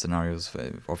different scenarios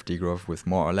of degrowth with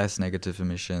more or less negative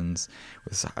emissions,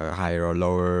 with higher or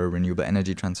lower renewable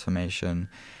energy transformation,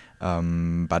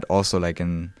 but also like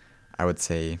in, I would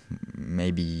say,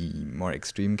 maybe more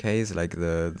extreme case, like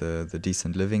the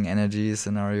decent living energy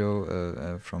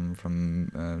scenario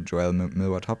from Joel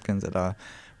Millward Hopkins et al.,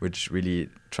 which really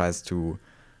tries to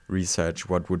research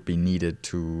what would be needed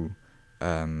to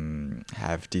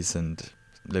have decent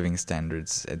living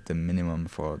standards at the minimum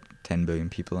for 10 billion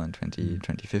people in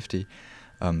 2050,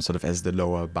 sort of as the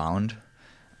lower bound.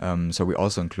 So we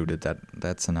also included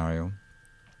that scenario.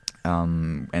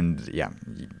 And yeah,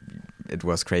 it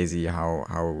was crazy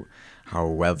how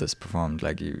well this performed.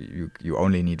 Like you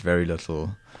only need very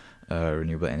little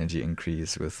renewable energy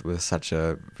increase with such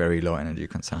a very low energy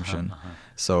consumption.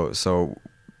 So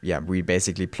yeah, we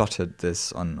basically plotted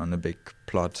this on a big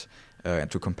plot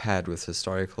to compare it with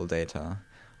historical data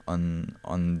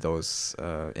on those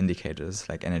indicators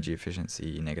like energy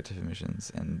efficiency, negative emissions,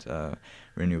 and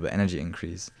renewable energy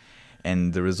increase.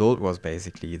 And the result was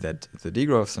basically that the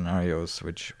degrowth scenarios,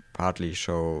 which partly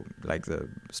show like the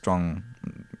strong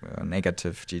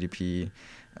negative GDP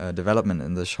development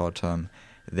in the short term,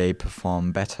 they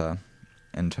perform better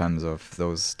in terms of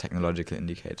those technological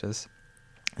indicators.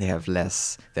 They have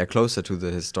less, they're closer to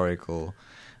the historical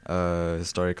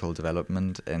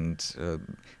development, and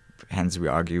hence we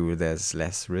argue there's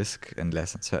less risk and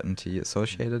less uncertainty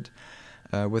associated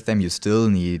with them. You still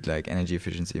need like energy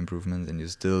efficiency improvements, and you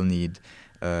still need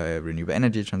renewable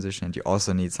energy transition, and you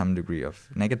also need some degree of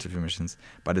negative emissions,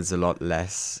 but it's a lot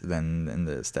less than in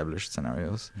the established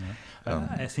scenarios. Yeah.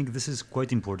 I think this is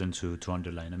quite important to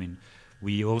underline. I mean,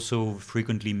 we also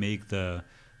frequently make the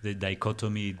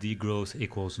dichotomy: degrowth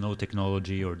equals no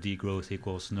technology, or degrowth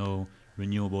equals no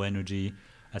renewable energy.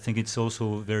 I think it's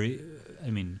also very,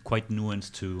 quite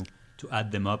nuanced to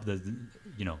add them up, that,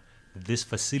 this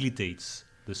facilitates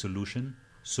the solution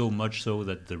so much so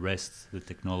that the rest, the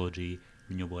technology,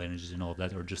 renewable energies and all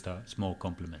that, are just a small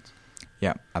complement.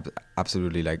 Yeah,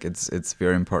 absolutely. Like it's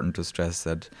very important to stress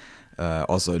that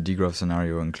also a degrowth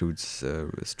scenario includes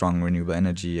strong renewable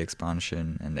energy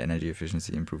expansion and energy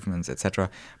efficiency improvements, etc.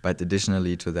 But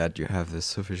additionally to that, you have the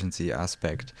sufficiency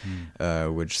aspect,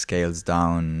 which scales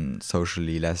down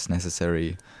socially less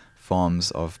necessary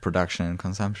forms of production and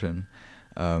consumption,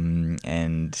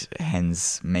 and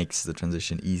hence makes the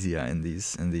transition easier in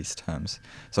these terms.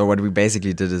 So what we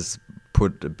basically did is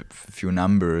put a few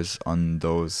numbers on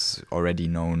those already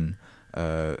known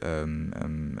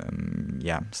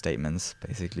statements,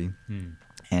 basically,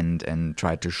 and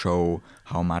try to show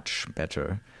how much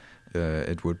better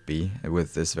it would be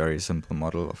with this very simple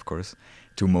model, of course,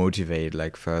 to motivate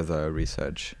like further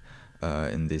research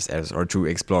in these areas, or to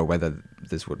explore whether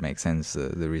this would make sense,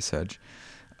 the research.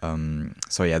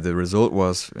 So yeah, the result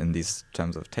was, in these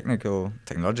terms of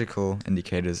technological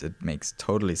indicators, it makes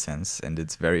totally sense, and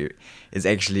it's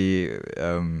actually,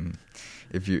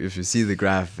 if you see the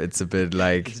graph, it's a bit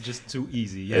like, it's just too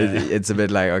easy. Yeah, it's a bit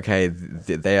like, okay,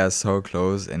 they are so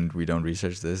close, and we don't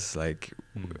research this. Like,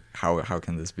 how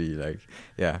can this be? Like,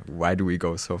 yeah, why do we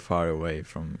go so far away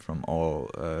from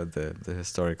all the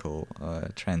historical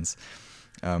trends?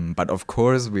 But of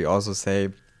course, we also say.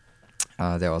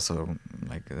 There also,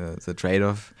 like, the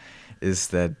trade-off is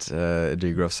that a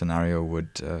degrowth scenario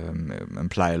would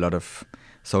imply a lot of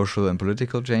social and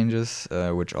political changes,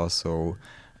 which also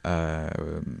are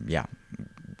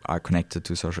connected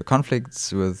to social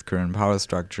conflicts with current power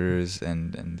structures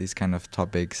and these kind of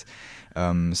topics.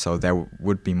 So there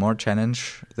would be more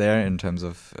challenge there in terms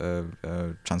of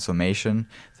transformation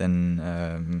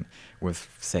than with,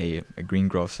 say, a green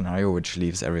growth scenario, which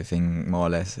leaves everything more or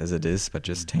less as it is, but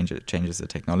just changes the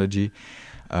technology.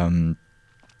 Then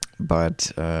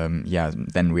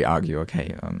we argue,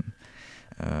 okay,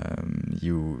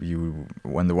 you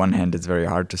on the one hand, it's very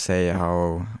hard to say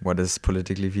what is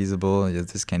politically feasible.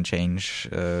 This can change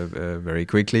very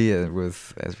quickly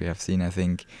with, as we have seen, I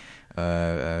think,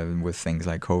 with things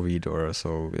like COVID or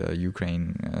also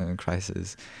Ukraine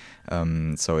crisis.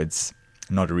 So it's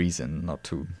not a reason not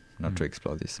to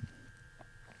explore this.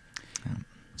 Yeah.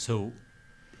 So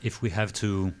if we have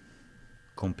to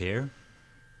compare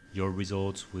your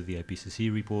results with the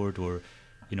IPCC report, or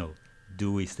do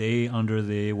we stay under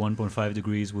the 1.5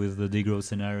 degrees with the degrowth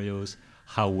scenarios?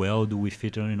 How well do we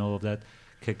fit in all of that?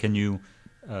 Can you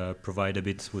provide a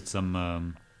bit with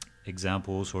some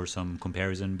examples or some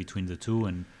comparison between the two,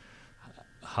 and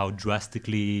how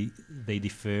drastically they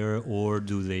differ, or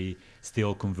do they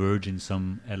still converge in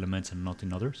some elements and not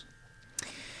in others?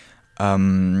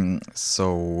 I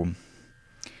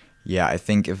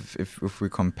think if we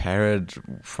compare it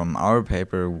from our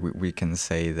paper, we can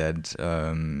say that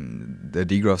the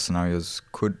degrowth scenarios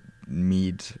could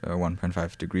meet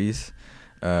 1.5 degrees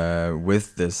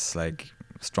with this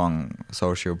strong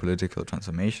socio-political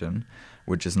transformation,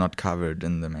 which is not covered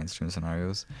in the mainstream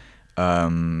scenarios,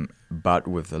 but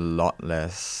with a lot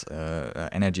less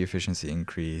energy efficiency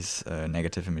increase,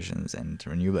 negative emissions, and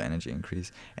renewable energy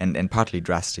increase, and partly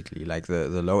drastically, like the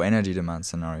low energy demand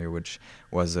scenario, which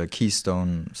was a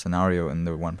keystone scenario in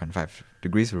the 1.5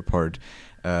 degrees report.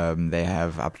 They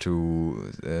have up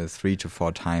to 3 to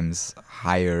 4 times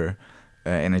higher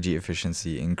energy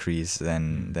efficiency increase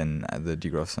than the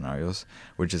degrowth scenarios,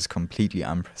 which is completely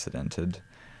unprecedented.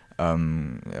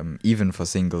 Even for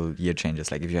single year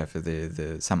changes, like if you have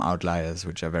the some outliers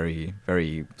which are very,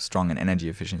 very strong in energy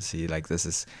efficiency, like this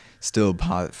is still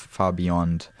far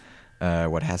beyond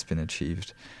what has been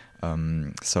achieved.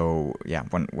 One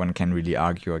can really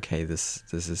argue, okay, this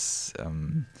is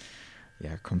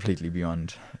completely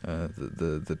beyond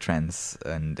the trends,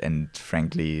 and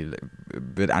frankly a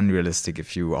bit unrealistic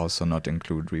if you also not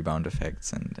include rebound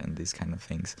effects and these kind of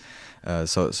things.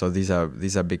 So these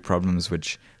are big problems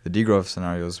which the degrowth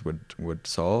scenarios would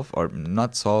solve, or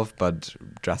not solve, but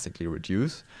drastically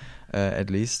reduce at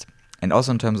least. And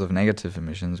also in terms of negative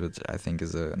emissions, which I think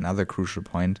is another crucial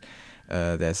point,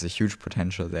 there's a huge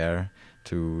potential there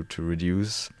to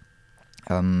reduce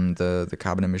the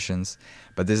carbon emissions,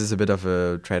 but this is a bit of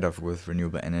a trade-off with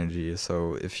renewable energy.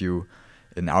 So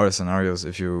in our scenarios,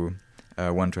 if you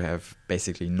want to have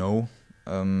basically no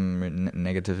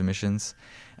negative emissions,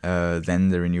 then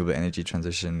the renewable energy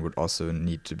transition would also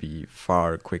need to be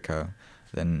far quicker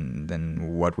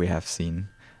than what we have seen,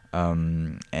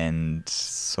 and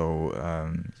so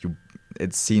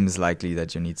it seems likely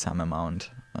that you need some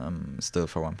amount still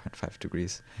for 1.5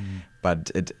 degrees.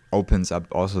 But it opens up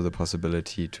also the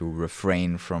possibility to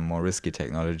refrain from more risky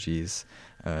technologies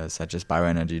such as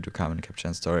bioenergy to carbon capture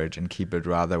and storage, and keep it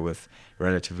rather with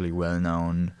relatively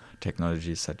well-known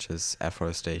technologies such as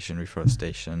afforestation,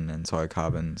 reforestation, and soil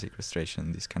carbon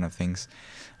sequestration, these kind of things.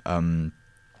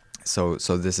 So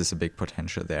this is a big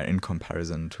potential there in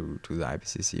comparison to the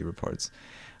IPCC reports.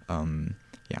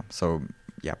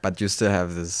 But you still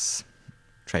have this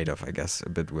trade-off, I guess, a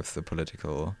bit with the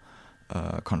political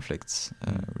conflicts,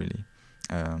 really.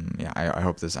 I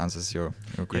hope this answers your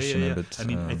question a bit. I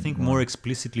mean, I think more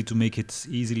explicitly, to make it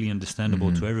easily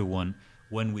understandable to everyone,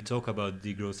 when we talk about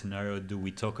degrowth scenario, do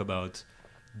we talk about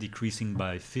decreasing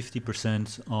by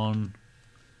 50% on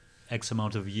X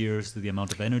amount of years the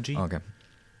amount of energy? Okay.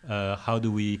 How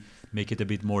do we make it a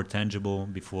bit more tangible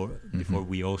before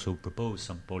we also propose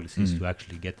some policies to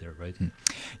actually get there, right?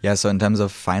 Yeah, so in terms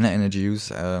of final energy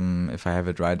use, if I have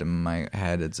it right in my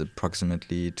head, it's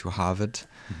approximately to halve it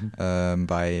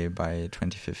by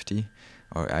 2050,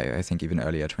 or I think even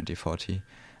earlier, 2040,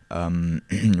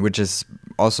 which is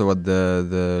also what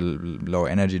the low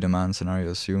energy demand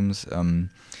scenario assumes.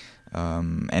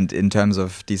 And in terms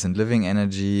of decent living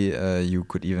energy, you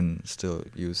could even still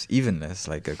use even less,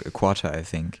 like a quarter, I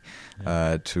think,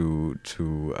 to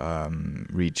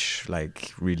reach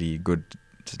like really good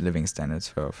living standards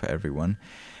for everyone.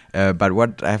 But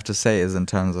what I have to say is, in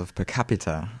terms of per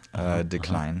capita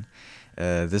decline,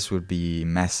 this would be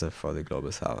massive for the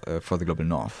global south, for the global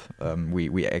north.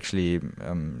 We actually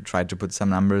tried to put some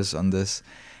numbers on this,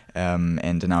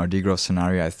 And in our degrowth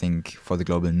scenario, I think for the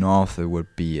global north, there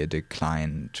would be a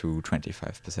decline to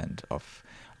 25% of,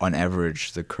 on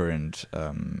average, the current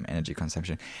energy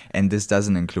consumption. And this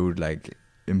doesn't include like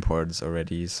imports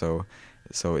already, so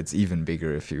it's even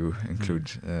bigger if you include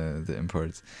the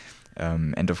imports.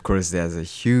 And of course, there's a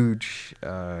huge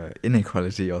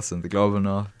inequality also in the global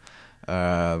north,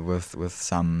 with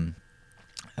some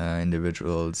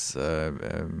individuals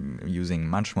using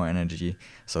much more energy.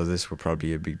 So this would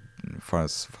probably be for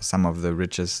some of the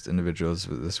richest individuals.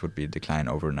 This would be a decline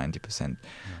over 90%,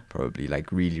 probably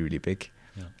like really, really big.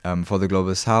 Yeah. For the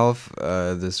global south,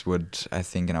 this would, I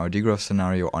think, in our degrowth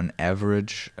scenario, on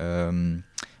average,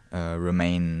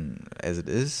 remain as it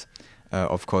is.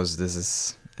 Of course, this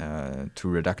is too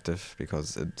reductive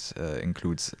because it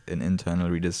includes an internal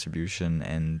redistribution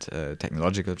and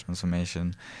technological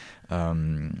transformation.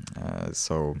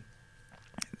 So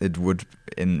it would,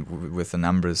 with the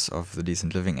numbers of the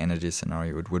decent living energy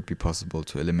scenario, it would be possible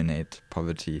to eliminate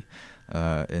poverty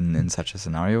in such a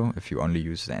scenario if you only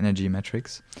use the energy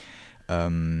metrics.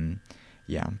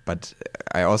 But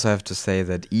I also have to say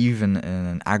that even in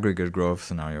an aggregate growth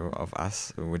scenario of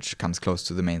us, which comes close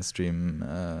to the mainstream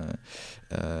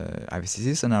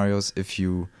IPCC scenarios, if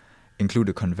you include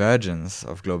a convergence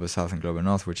of global south and global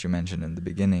north, which you mentioned in the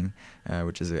beginning,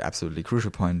 which is an absolutely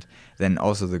crucial point, then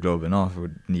also the global north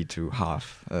would need to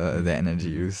halve their energy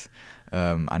use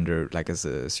under, like, as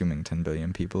assuming 10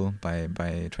 billion people by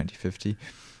 2050.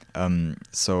 And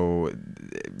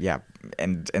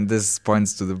this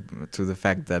points to the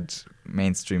fact that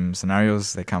mainstream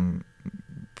scenarios, they come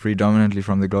predominantly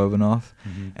from the global north,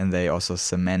 and they also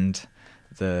cement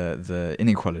the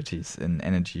inequalities in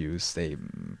energy use. They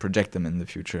project them in the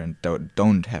future and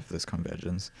don't have this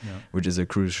convergence, which is a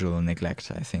crucial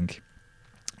neglect, I think.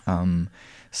 And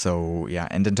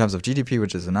in terms of GDP,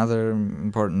 which is another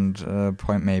important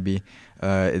point, maybe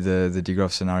the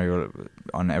degrowth scenario,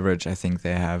 on average, I think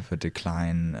they have a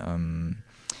decline.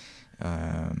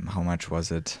 How much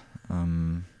was it?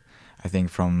 I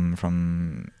think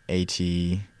from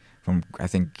 80, I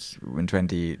think in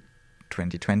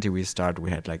 2020 we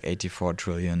had like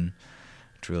 $84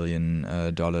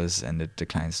 trillion dollars, and it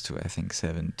declines to, I think,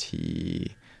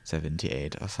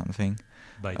 78 or something.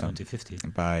 By 2050.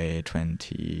 By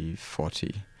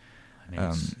 2040. I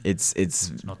mean,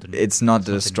 it's not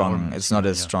a strong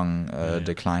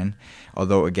decline.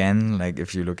 Although again, like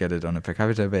if you look at it on a per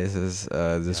capita basis,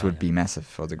 this would be massive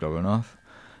for the global north.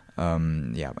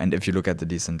 And if you look at the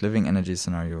decent living energy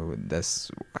scenario,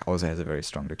 this also has a very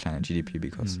strong decline in GDP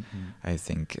because I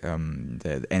think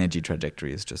the energy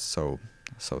trajectory is just so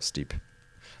steep.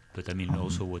 But I mean,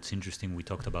 also what's interesting, we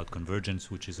talked about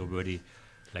convergence, which is already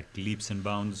like leaps and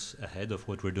bounds ahead of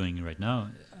what we're doing right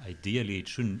now. Ideally, it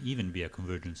shouldn't even be a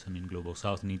convergence. I mean, Global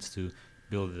South needs to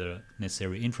build the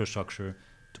necessary infrastructure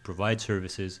to provide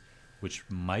services, which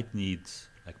might need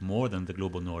like more than the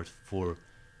Global North for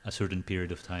a certain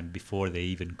period of time before they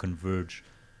even converge,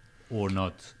 or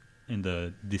not in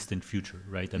the distant future,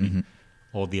 right? I mean,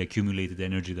 all the accumulated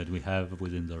energy that we have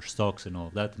within our stocks and all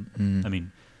of that. I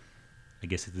mean, I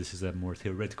guess this is a more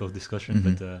theoretical discussion,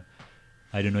 but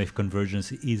I don't know if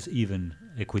convergence is even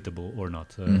equitable or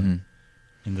not in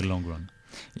the long run.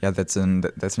 Yeah, that's an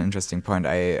interesting point.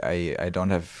 I don't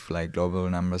have like global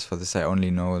numbers for this. I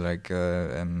only know like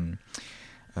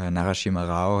Narashima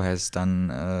Rao has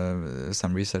done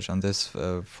some research on this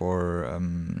for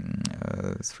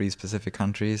 3 specific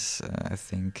countries. I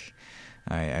think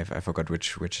I forgot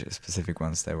which specific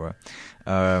ones they were,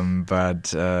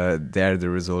 but there the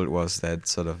result was that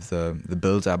sort of the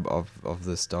build-up of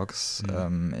the stocks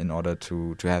in order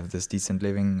to have this decent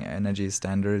living energy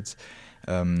standards,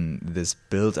 this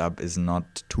build-up is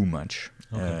not too much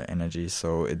energy,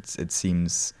 so it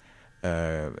seems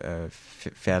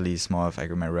fairly small, if I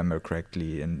remember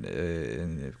correctly,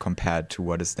 and compared to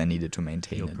what is then needed to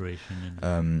maintain the operation.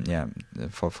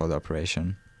 For the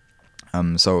operation.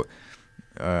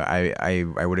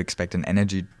 I would expect in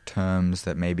energy terms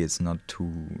that maybe it's not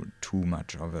too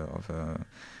much of an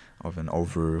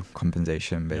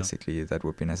overcompensation, basically, that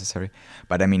would be necessary.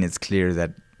 But I mean, it's clear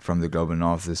that from the global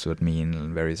north, this would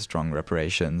mean very strong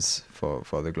reparations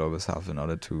for the global south in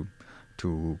order to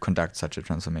conduct such a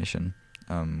transformation,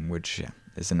 which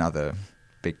is another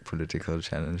big political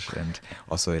challenge, and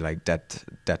also like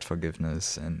debt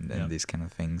forgiveness and these kind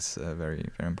of things, very,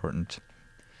 very important.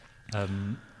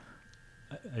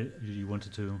 You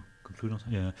wanted to conclude on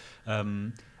something? Yeah.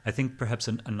 I think perhaps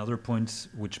another point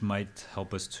which might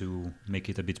help us to make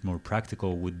it a bit more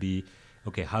practical would be,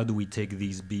 okay, how do we take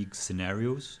these big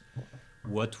scenarios?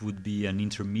 What would be an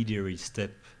intermediary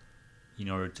step in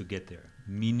order to get there?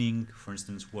 meaning, for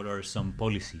instance, what are some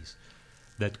policies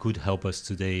that could help us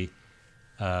today,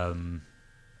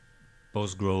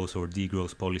 post-growth or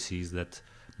degrowth policies that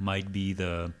might be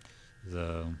the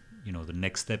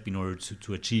next step in order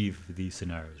to achieve these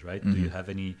scenarios, right? Do you have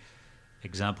any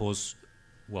examples?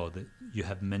 Well, you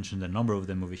have mentioned a number of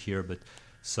them over here, but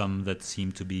some that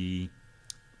seem to be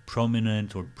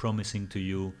prominent or promising to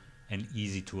you and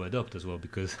easy to adopt as well,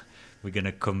 because we're going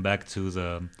to come back to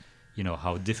the,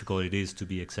 how difficult it is to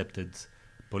be accepted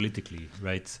politically,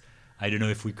 right? I don't know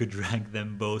if we could rank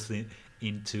them both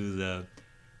into the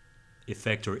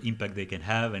effect or impact they can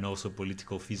have and also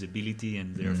political feasibility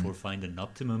and therefore find an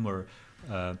optimum, or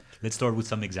let's start with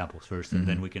some examples first and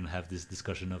then we can have this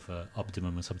discussion of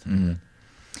optimum or something like that.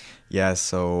 Yeah,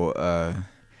 so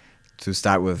to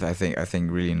start with, I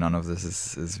think really none of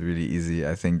this is really easy.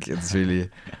 I think it's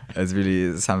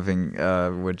really something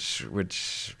which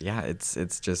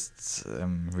it's just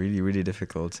really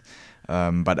difficult.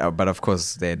 But of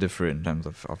course they differ in terms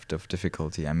of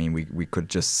difficulty. I mean, we could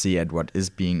just see at what is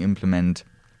being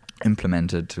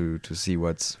implemented to see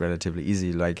what's relatively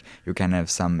easy. Like, you can have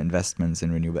some investments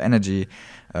in renewable energy,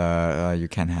 you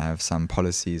can have some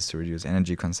policies to reduce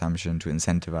energy consumption, to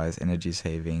incentivize energy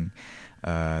saving,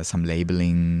 some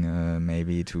labeling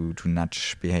maybe to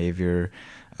nudge behavior,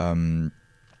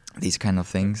 these kind of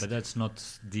things. But that's not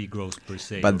degrowth per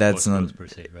se. But that's not per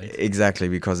se, right? Exactly,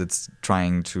 because it's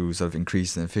trying to sort of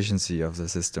increase the efficiency of the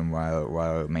system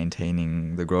while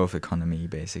maintaining the growth economy,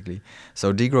 basically.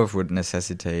 So degrowth would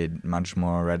necessitate much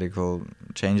more radical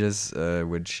changes,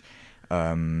 which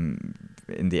in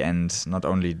the end not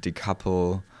only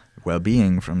decouple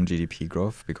well-being from GDP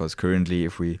growth, because currently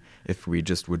if we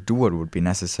just would do what would be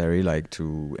necessary, like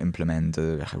to implement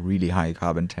the really high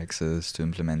carbon taxes, to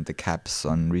implement the caps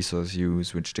on resource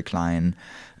use which decline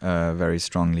very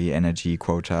strongly, energy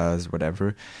quotas,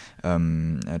 whatever,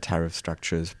 tariff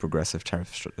structures, progressive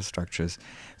tariff structures,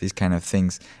 these kind of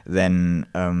things, then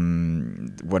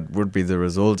what would be the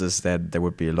result is that there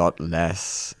would be a lot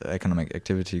less economic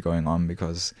activity going on,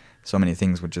 because so many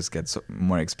things would just get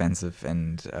more expensive,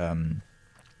 and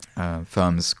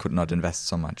firms could not invest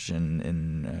so much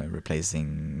in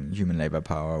replacing human labor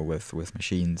power with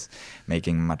machines,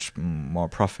 making much more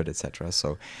profit, etc.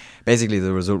 So basically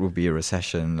the result would be a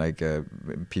recession, like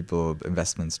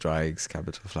investment strikes,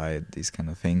 capital flight, these kind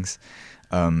of things.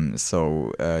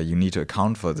 So you need to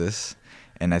account for this.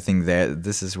 And I think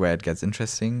this is where it gets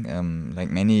interesting.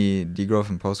 Like many degrowth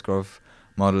and post-growth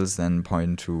models then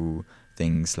point to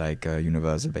things like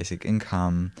universal basic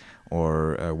income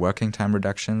or working time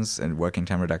reductions, and working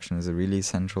time reduction is a really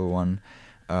central one,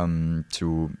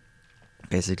 to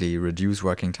basically reduce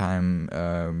working time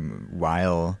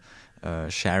while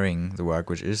sharing the work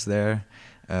which is there.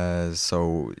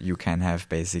 So you can have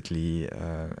basically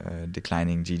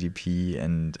declining GDP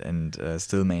and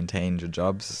still maintain the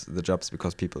jobs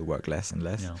because people work less and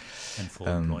less. Yeah, and full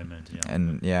employment.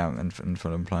 Yeah. And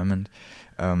full employment.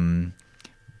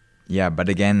 But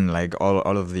again, like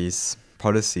all of these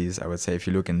policies, I would say, if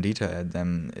you look in detail at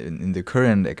them in the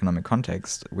current economic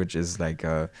context, which is like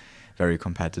a very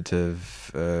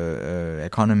competitive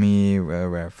economy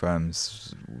where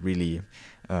firms really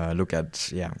look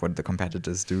at what the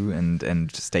competitors do,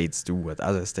 and states do what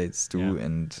other states do,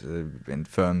 and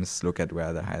firms look at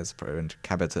where the highest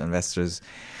capital investors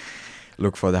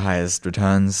look for the highest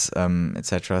returns,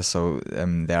 etc. So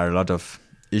there are a lot of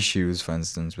issues, for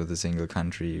instance, with a single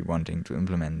country wanting to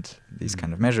implement these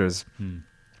kind of measures.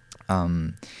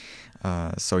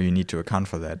 So you need to account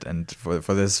for that, and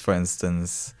for this, for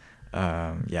instance,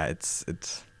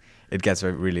 it gets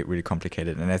really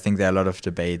complicated, and I think there are a lot of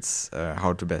debates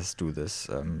how to best do this.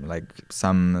 Like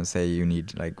some say you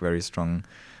need like very strong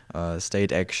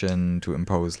state action to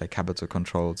impose like capital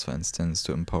controls, for instance,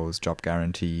 to impose job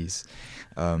guarantees,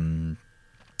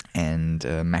 and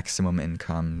maximum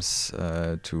incomes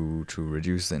to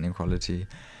reduce the inequality.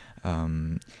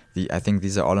 I think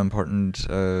these are all important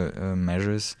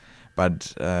measures,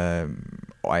 but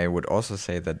I would also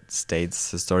say that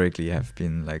states historically have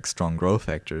been like strong growth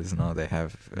actors. They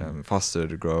have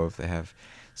fostered growth. They have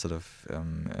sort of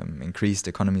increased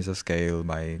economies of scale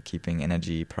by keeping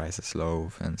energy prices low,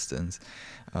 for instance.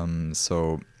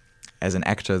 So as an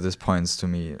actor, this points to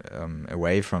me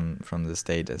away from the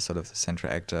state as sort of the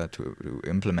central actor to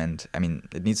implement. I mean,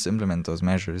 it needs to implement those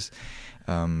measures,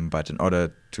 but in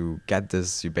order to get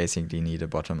this, you basically need a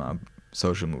bottom-up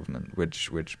social movement, which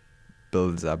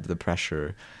builds up the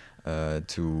pressure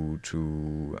to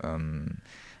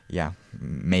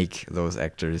make those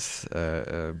actors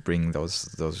bring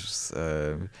those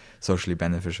socially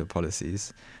beneficial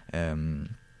policies.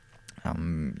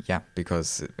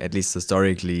 Because at least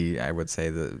historically, I would say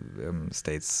the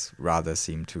states rather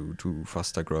seem to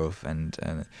foster growth, and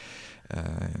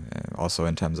also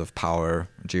in terms of power,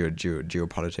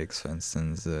 geopolitics, for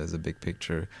instance, is a big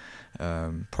picture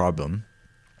problem.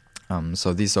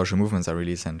 So these social movements are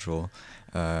really central,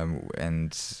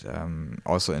 and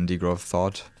also in degrowth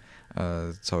thought.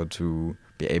 So to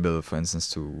be able, for instance,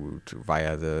 to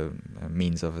via the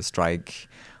means of a strike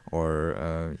or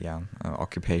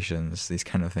occupations, these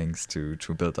kind of things, to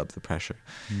build up the pressure.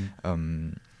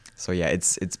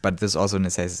 But this also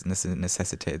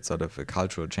necessitates sort of a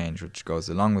cultural change which goes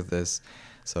along with this,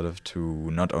 sort of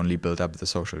to not only build up the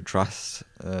social trust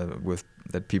with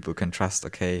that people can trust,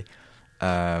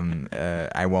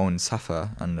 I won't suffer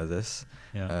under this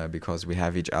because we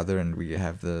have each other and we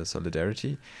have the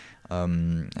solidarity.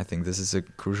 I think this is a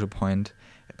crucial point,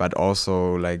 but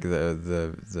also like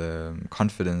the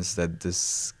confidence that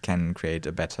this can create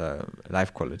a better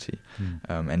life quality.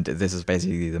 And this is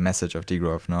basically the message of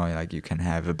degrowth. No, like you can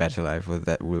have a better life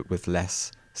with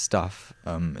less stuff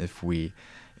if we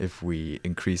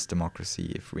increase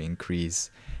democracy, if we increase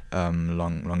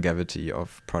longevity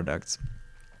of products.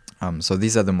 So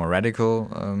these are the more radical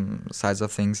sides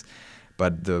of things.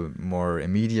 But the more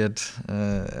immediate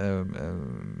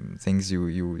things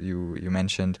you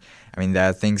mentioned, I mean, there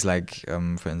are things like,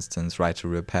 for instance, right to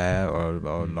repair or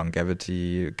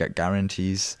longevity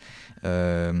guarantees,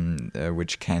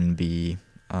 which can be,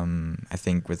 I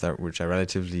think, which are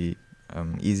relatively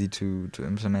easy to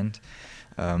implement.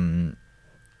 Or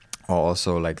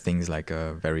also like things like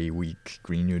a very weak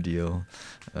Green New Deal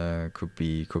could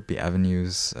be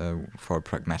avenues for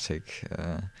pragmatic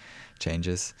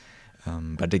changes.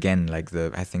 But again, like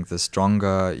I think the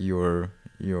stronger your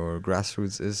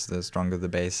grassroots is, the stronger the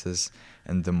base is,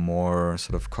 and the more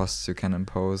sort of costs you can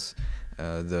impose,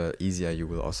 the easier you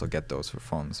will also get those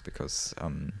reforms, because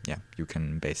you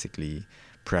can basically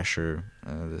pressure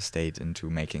the state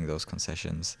into making those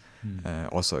concessions,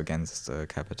 also against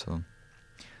capital.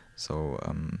 So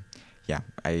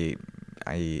I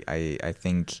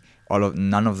think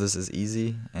none of this is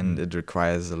easy, and it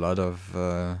requires a lot of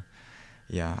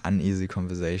uneasy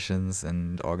conversations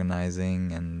and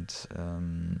organizing and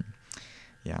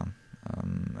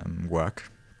work.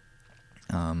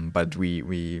 But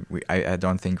I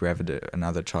don't think we have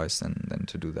another choice than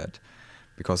to do that,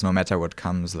 because no matter what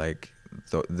comes, like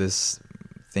this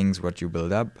things what you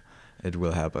build up, it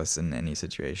will help us in any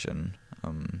situation.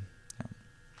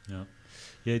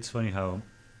 It's funny how,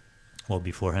 well,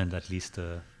 beforehand at least,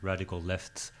 the radical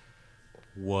left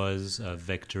was a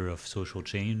vector of social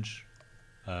change,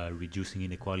 reducing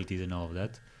inequalities and all of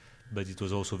that, but it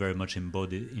was also very much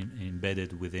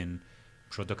embedded within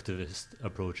productivist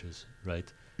approaches,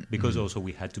 right? Because also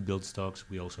we had to build stocks,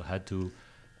 we also had to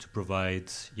provide,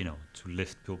 to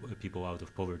lift people out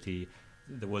of poverty.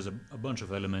 There was a bunch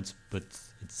of elements, but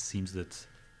it seems that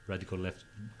radical left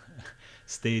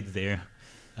stayed there,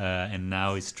 and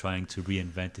now it's trying to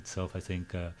reinvent itself, I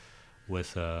think,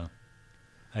 with...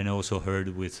 I also heard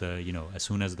with, as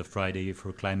soon as the Friday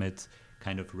for Climate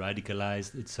kind of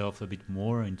radicalized itself a bit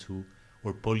more into,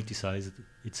 or politicized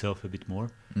itself a bit more,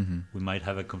 we might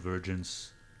have a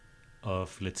convergence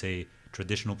of, let's say,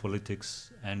 traditional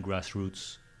politics and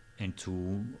grassroots into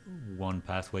one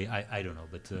pathway. I don't know,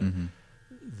 but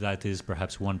that is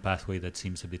perhaps one pathway that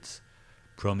seems a bit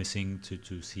promising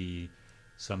to see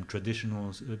some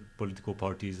traditional political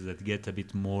parties that get a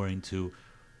bit more into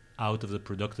out of the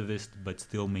productivist, but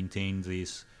still maintain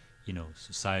this,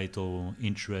 societal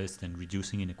interest and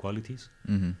reducing inequalities,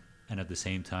 and at the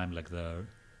same time, like the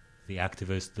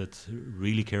activists that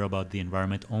really care about the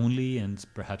environment only, and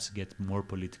perhaps get more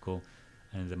political,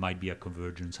 and there might be a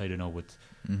convergence. I don't know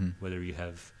whether you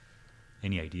have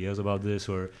any ideas about this,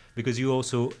 or because you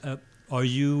also are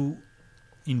you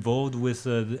involved with?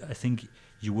 I think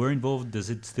you were involved. Does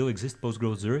it still exist,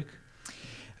 Post-Growth Zurich?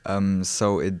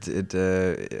 So it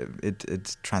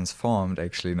transformed,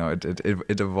 actually. No,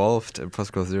 it evolved.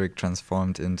 Post-Growth Zurich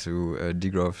transformed into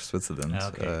Degrowth Switzerland.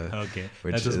 Okay.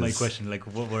 That was my question. Like,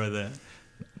 what were the?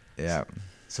 Yeah.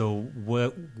 So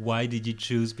why did you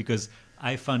choose? Because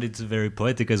I found it very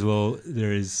poetic as well.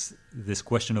 There is this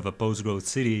question of a post-growth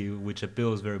city, which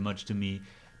appeals very much to me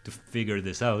to figure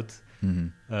this out.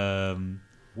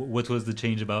 What was the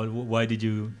change about? Why did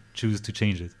you choose to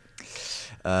change it?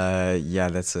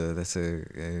 That's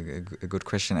a good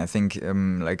question. I think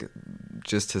like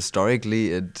just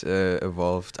historically it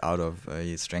evolved out of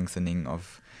a strengthening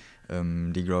of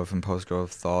degrowth and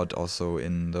post-growth thought, also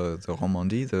in the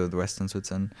Romandie, the Western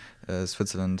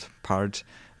Switzerland part,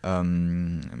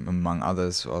 among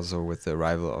others, also with the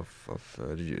arrival of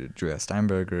Julia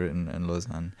Steinberger in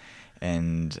Lausanne.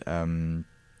 And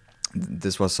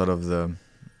this was sort of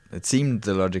it seemed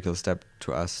the logical step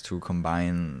to us to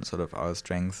combine sort of our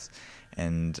strengths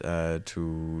and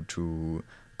to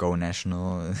go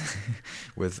national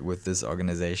with this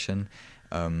organization,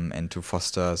 and to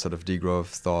foster sort of degrowth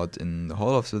thought in the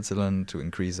whole of Switzerland, to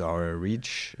increase our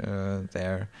reach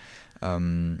there.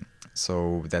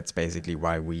 So that's basically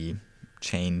why we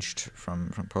changed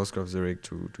from Postgrowth Zurich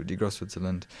to Degrowth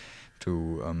Switzerland,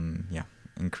 to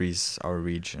increase our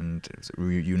reach and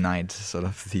reunite sort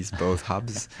of these both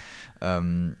hubs.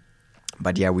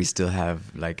 But yeah, we still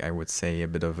have, like, I would say, a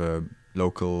bit of a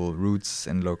local roots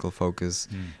and local focus,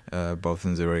 both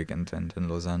in Zurich and in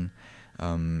Lausanne.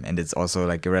 And it's also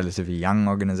like a relatively young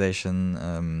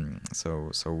organization.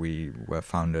 So we were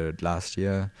founded last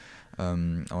year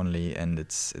only, and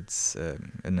it's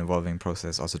an evolving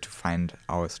process also to find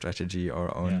our strategy,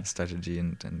 our own strategy,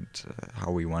 and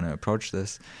how we want to approach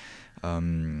this.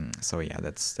 So yeah,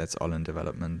 that's all in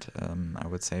development, I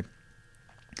would say.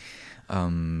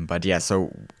 But yeah,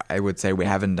 so I would say we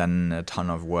haven't done a ton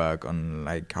of work on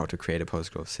like how to create a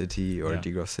post-growth city or a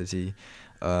degrowth city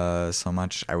so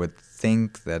much. I would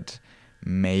think that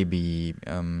maybe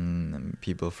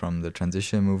people from the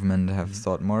transition movement have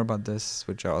thought more about this,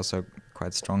 which are also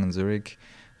quite strong in Zurich,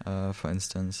 for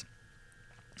instance.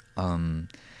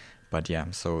 But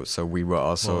yeah, so we were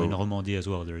also in Romandie as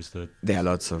well. There are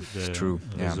lots of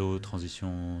Réseau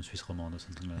Transition Suisse Romande or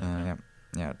something like that.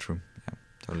 Yeah, true. Yeah,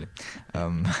 totally.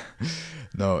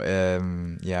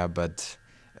 But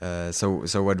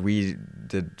so what we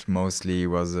did mostly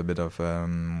was a bit of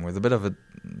a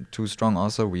too strong.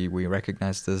 Also, we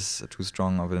recognized this too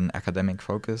strong of an academic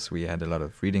focus. We had a lot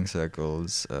of reading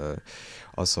circles.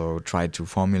 Also tried to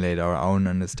formulate our own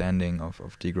understanding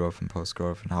of degrowth and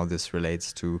postgrowth and how this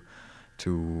relates to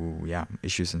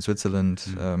issues in Switzerland,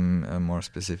 more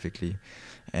specifically.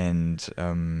 And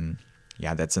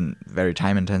that's a very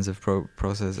time-intensive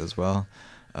process as well.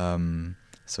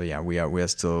 So yeah, we are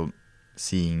still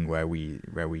seeing where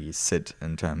we sit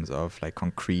in terms of like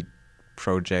concrete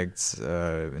projects,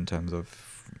 in terms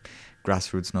of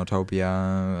grassroots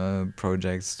Notopia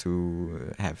projects,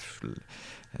 to have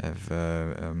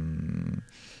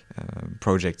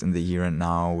projects in the here and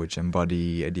now which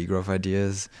embody degrowth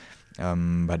ideas,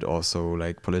 but also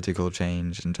like political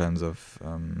change in terms of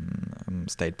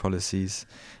state policies,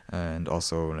 and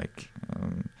also like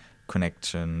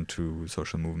connection to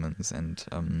social movements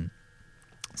and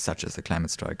such as the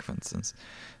climate strike, for instance.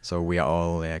 So we are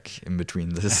all like in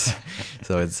between this.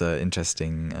 So it's an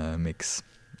interesting mix.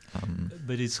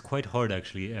 But it's quite hard,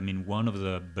 actually. I mean, one of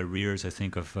the barriers, I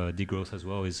think, of degrowth as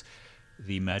well is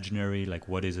the imaginary, like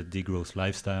what is a degrowth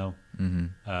lifestyle.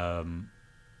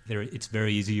 It's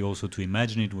very easy also to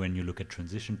imagine it when you look at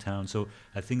transition towns. So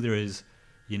I think there is,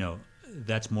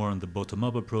 that's more on the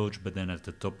bottom-up approach, but then at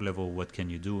the top level, what can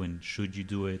you do and should you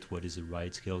do it? What is the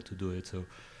right scale to do it? So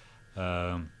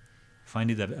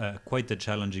find it quite a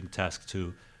challenging task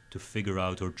to figure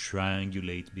out or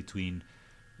triangulate between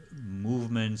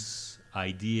movements,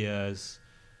 ideas,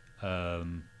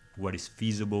 what is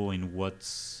feasible in what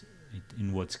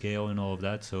scale and all of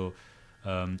that. So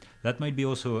that might be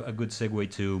also a good segue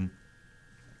to,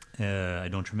 I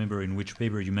don't remember in which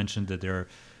paper you mentioned that there are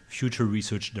future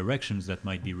research directions that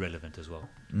might be relevant as well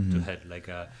to head. Like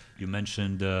you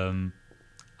mentioned,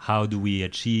 how do we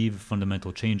achieve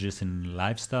fundamental changes in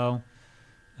lifestyle?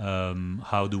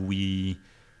 How do we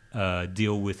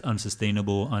deal with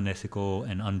unsustainable, unethical,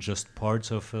 and unjust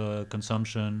parts of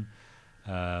consumption?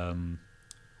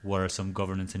 What are some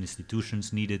governance and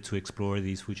institutions needed to explore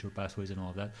these future pathways and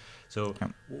all of that? So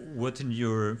what in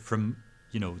your, from,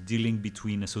 dealing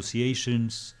between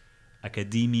associations,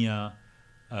 academia,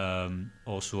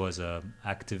 also as an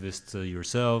activist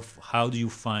yourself, how do you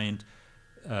find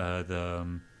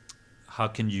how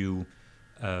can you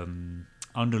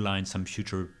underline some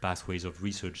future pathways of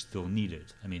research still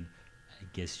needed? I mean, I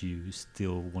guess you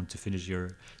still want to finish your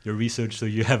research so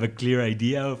you have a clear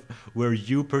idea of where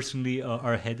you personally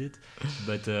are headed.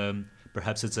 But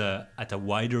perhaps it's at a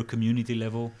wider community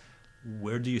level,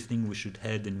 where do you think we should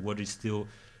head and what is still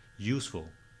useful?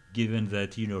 Given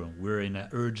that, we're in an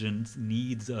urgent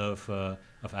need of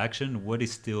action, what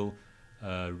is still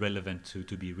relevant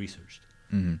to be researched?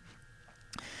 Mm-hmm.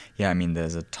 Yeah, I mean,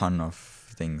 there's a ton of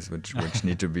things which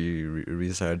need to be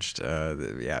researched.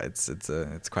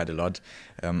 It's quite a lot.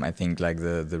 I think like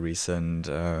the recent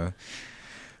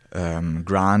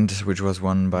grant, which was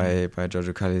won by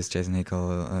Giorgio Callis, Jason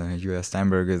Hickel, Julia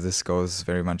Steinberger, this goes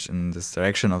very much in this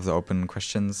direction of the open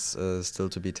questions still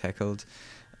to be tackled.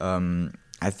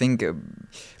 I think,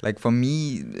 like for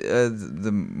me,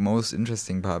 the most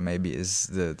interesting part maybe is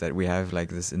that we have like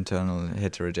this internal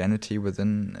heterogeneity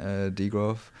within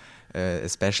degrowth,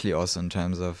 especially also in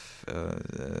terms of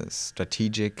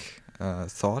strategic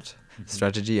thought.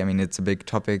 Strategy. I mean, it's a big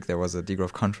topic. There was a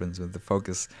degrowth conference with the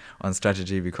focus on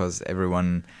strategy because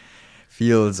everyone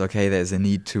feels, okay, there's a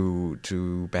need to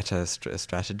better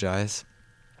strategize.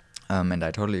 And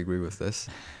I totally agree with this.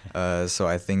 So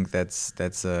I think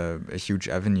that's a huge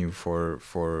avenue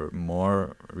for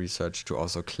more research to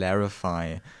also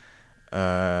clarify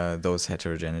those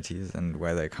heterogeneities and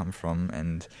where they come from.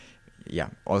 And yeah,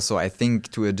 also I think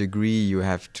to a degree you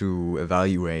have to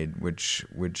evaluate which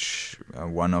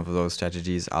one of those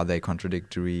strategies, are they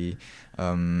contradictory,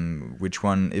 which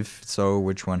one, if so,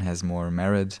 which one has more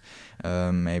merit,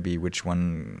 maybe which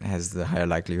one has the higher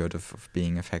likelihood of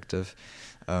being effective.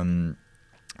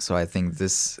 So I think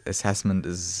this assessment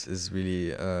is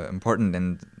really important,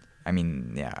 and I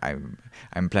mean, yeah,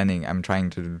 I'm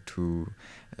trying to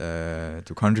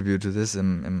contribute to this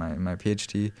in my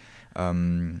PhD,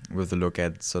 with a look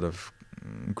at sort of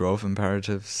growth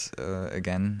imperatives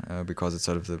again, because it's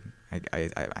sort of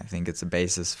I think it's a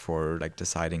basis for like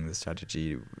deciding the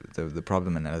strategy, the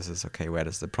problem analysis. Okay, where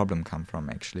does the problem come from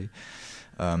actually?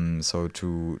 So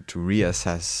to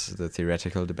reassess the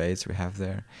theoretical debates we have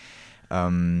there.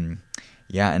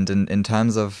 Yeah, and in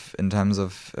terms of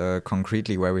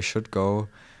concretely where we should go,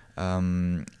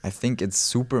 I think it's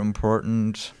super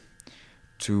important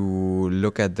to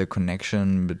look at the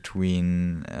connection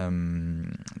between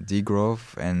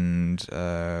degrowth and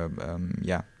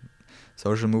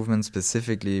social movements,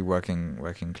 specifically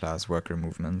working class worker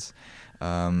movements,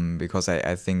 because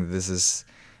I think this is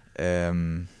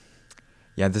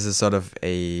this is sort of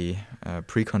a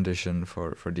precondition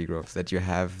for degrowth, that you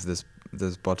have this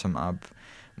bottom up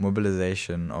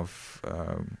mobilization of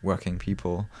working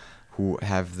people who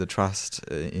have the trust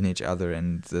in each other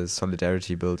and the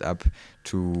solidarity built up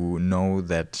to know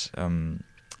that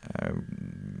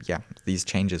these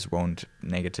changes won't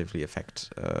negatively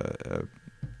affect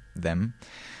them,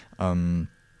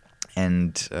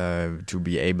 and to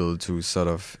be able to sort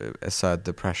of assert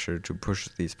the pressure to push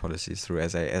these policies through,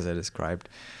 as I described.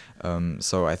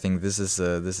 So I think this is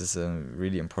a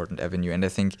really important avenue, and I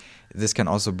think this can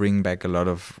also bring back a lot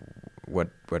of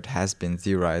what has been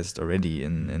theorized already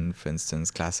in for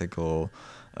instance classical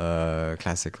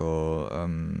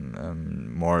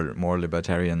more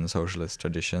libertarian socialist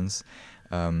traditions,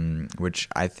 which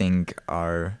I think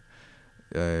are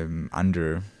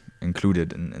under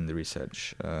included in the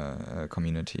research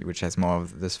community, which has more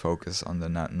of this focus on the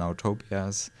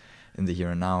nowtopias in the here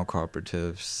and now,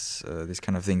 cooperatives, these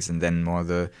kind of things, and then more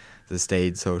the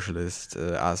state socialist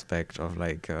aspect of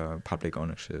like public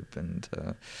ownership and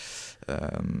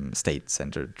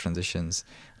state-centered transitions,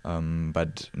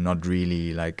 but not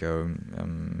really like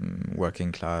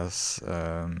working class,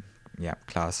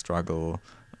 class struggle,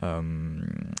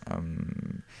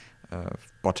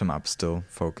 bottom-up still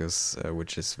focus,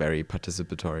 which is very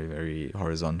participatory, very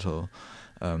horizontal,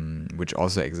 which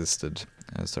also existed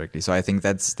historically. So I think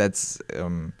that's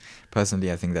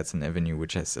personally, I think that's an avenue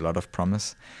which has a lot of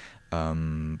promise.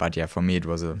 But yeah, for me it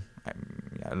was a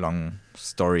long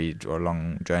story or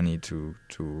long journey to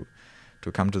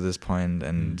come to this point,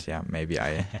 and maybe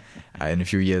I in a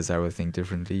few years I will think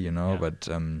differently, you know. But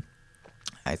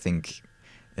I think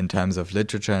in terms of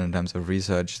literature and in terms of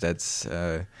research, that's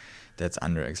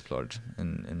underexplored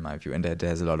in my view, and that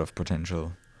has a lot of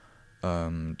potential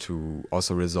to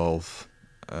also resolve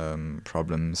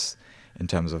problems in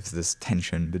terms of this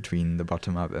tension between the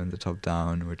bottom up and the top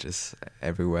down, which is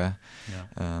everywhere.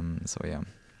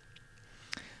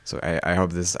 So I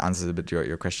hope this answers a bit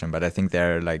your question, but I think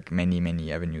there are like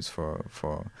many avenues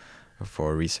for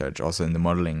research, also in the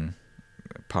modeling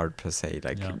part per se,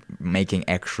 like making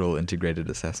actual integrated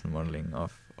assessment modeling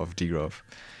of degrowth.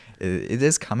 It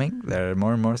is coming. There are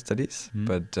more and more studies,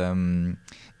 but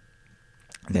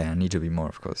there need to be more,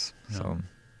 of course.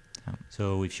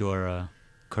 So if you're a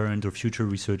current or future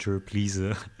researcher, please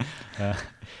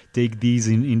take these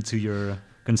into your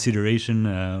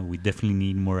consideration. We definitely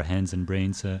need more hands and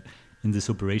brains in this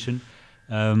operation.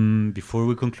 Before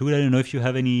we conclude, I don't know if you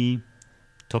have any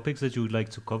topics that you would like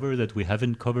to cover that we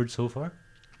haven't covered so far?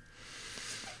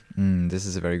 This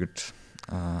is a very good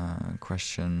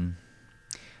question.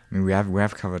 I mean, we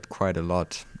have covered quite a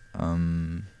lot,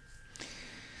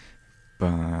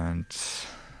 but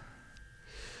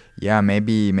yeah,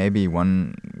 maybe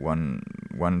one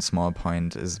small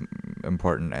point is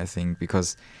important, I think,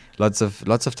 because lots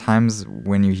of times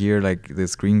when you hear like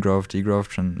this green growth,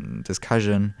 degrowth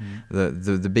discussion,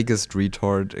 the biggest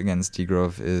retort against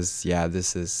degrowth is,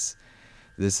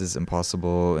 this is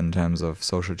impossible in terms of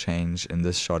social change in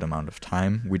this short amount of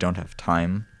time. We don't have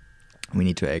time. We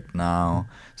need to act now,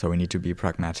 so we need to be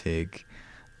pragmatic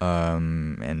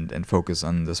and focus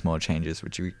on the small changes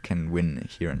which we can win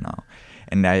here and now.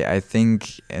 And I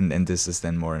think, and this is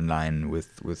then more in line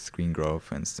with green growth,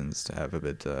 for instance, to have a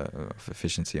bit of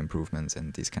efficiency improvements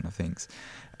and these kind of things.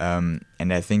 And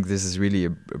I think this is really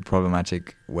a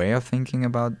problematic way of thinking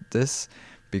about this,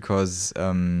 because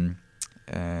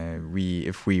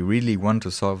if we really want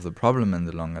to solve the problem in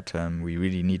the longer term, we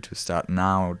really need to start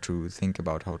now to think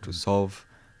about how to solve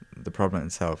the problem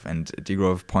itself. And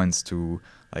degrowth points to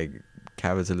like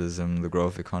capitalism, the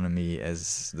growth economy,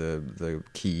 as the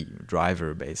key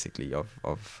driver basically of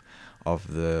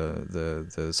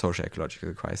the social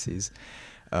ecological crises,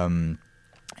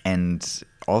 and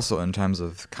also in terms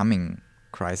of coming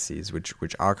crises which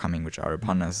are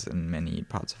upon us in many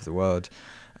parts of the world.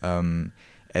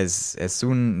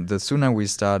 The sooner we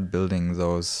start building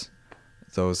those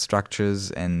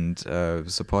structures and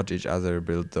support each other,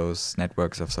 build those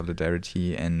networks of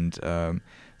solidarity and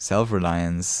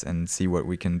self-reliance, and see what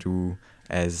we can do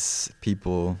as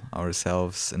people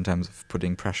ourselves in terms of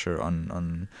putting pressure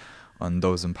on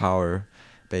those in power,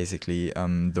 basically,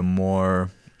 the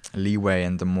more leeway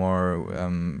and the more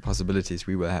possibilities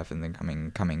we will have in the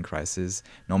coming crisis,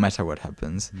 no matter what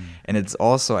happens. And it's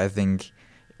also, I think,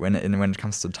 when it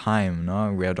comes to time,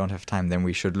 we don't have time, then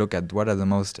we should look at what are the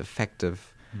most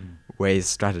effective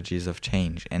strategies of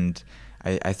change. And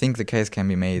I think the case can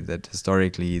be made that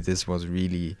historically this was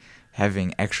really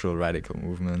having actual radical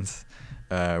movements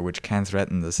which can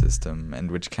threaten the system and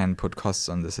which can put costs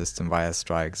on the system via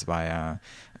strikes, via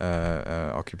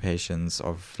occupations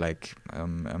of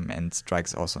and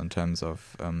strikes also in terms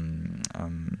of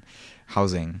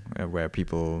housing, where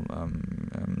people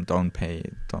don't pay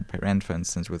rent, for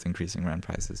instance, with increasing rent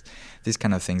prices. These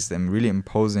kind of things, them really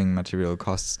imposing material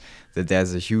costs, that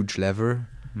there's a huge lever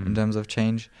in terms of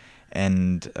change.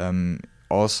 And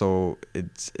also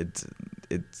it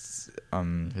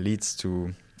leads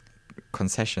to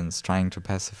concessions trying to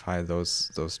pacify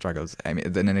those struggles. I mean,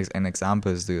 an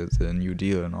example is the New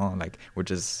Deal,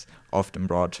 which is often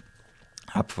brought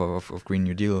up of Green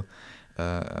New Deal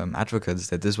advocates,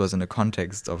 that this was in the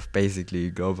context of basically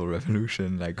global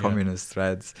revolution, communist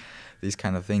threats, these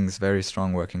kind of things, very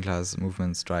strong working class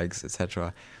movements, strikes,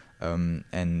 etc.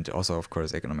 And also, of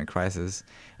course, economic crisis.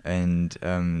 And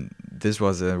this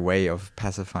was a way of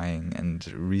pacifying and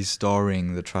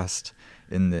restoring the trust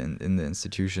in the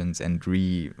institutions and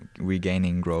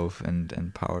regaining growth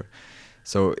and power.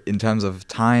 So in terms of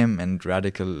time and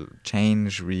radical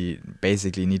change, we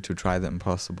basically need to try the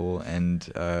impossible and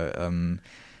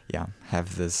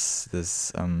have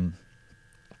this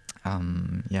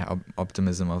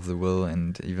optimism of the will,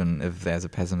 and even if there's a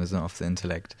pessimism of the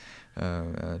intellect,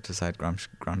 to cite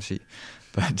Gramsci.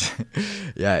 But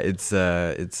it's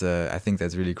I think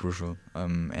that's really crucial,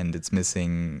 and it's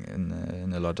missing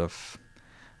in a lot of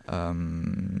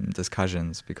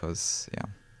discussions, because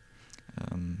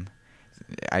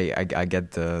I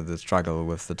get the struggle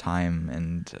with the time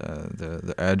and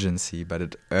the urgency,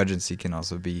 but urgency can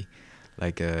also be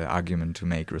like an argument to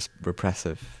make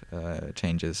repressive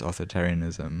changes,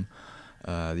 authoritarianism,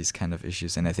 these kind of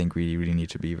issues. And I think we really need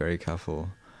to be very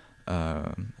careful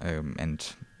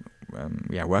and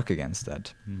work against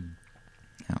that.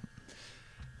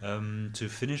 To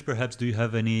finish, perhaps, do you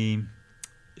have any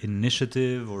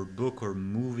initiative or book or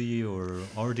movie or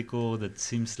article that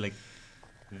seems like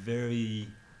very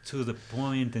to the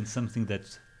point and something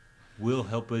that will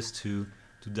help us to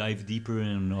dive deeper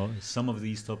in some of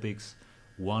these topics,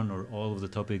 one or all of the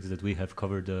topics that we have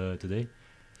covered today?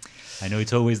 I know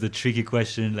it's always the tricky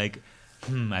question,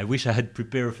 I wish I had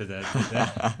prepared for that.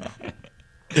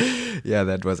 Yeah,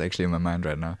 that was actually in my mind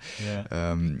right now.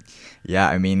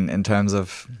 I mean, in terms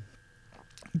of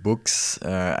books,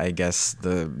 I guess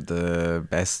the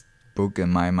best book in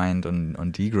my mind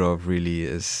on degrowth really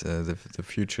is the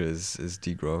Future is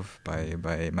Degrowth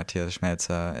by Matthias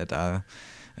Schmelzer et al.,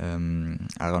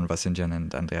 Aaron Vasyntyan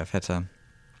and Andrea Vetter.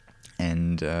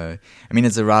 And I mean,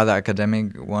 it's a rather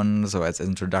academic one, so as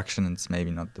introduction it's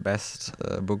maybe not the best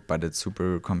book, but it's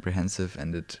super comprehensive,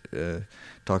 and it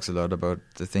talks a lot about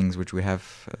the things which we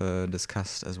have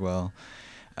discussed as well.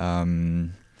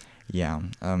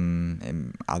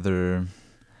 Other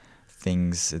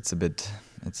things, it's a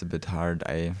bit hard.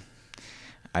 I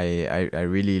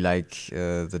really like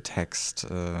the text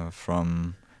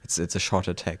from it's a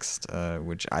shorter text,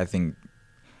 which I think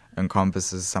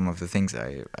encompasses some of the things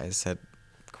I said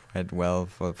quite well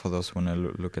for those who want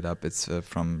to look it up. It's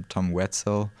from Tom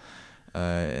Wetzel,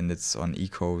 and it's on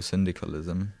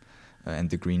eco-syndicalism and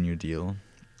the Green New Deal.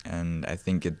 And I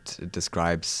think it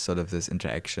describes sort of this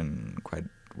interaction quite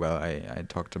well. I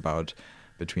talked about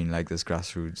between like this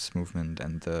grassroots movement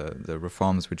and the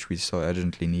reforms which we so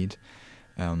urgently need.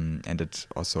 And it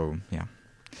also,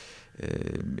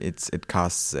 it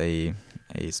casts a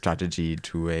strategy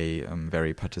to a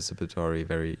very participatory,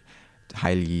 very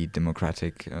highly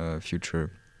democratic future,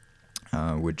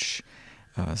 which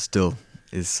still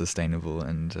is sustainable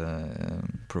and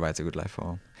provides a good life for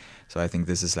all. So I think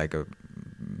this is like a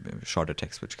shorter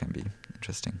text which can be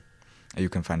interesting. You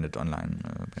can find it online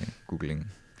by Googling.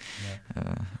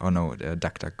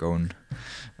 DuckDuckGo.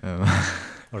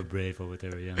 Or Brave or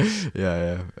whatever,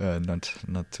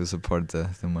 not to support the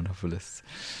monopolists.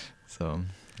 So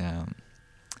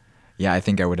I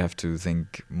think I would have to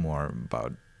think more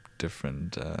about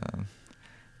different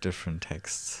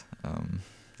texts.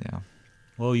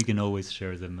 Well, you can always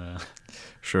share them.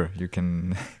 Sure, you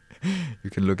can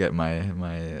look at my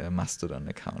Mastodon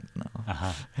account now.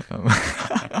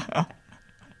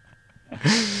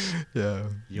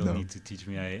 You'll need to teach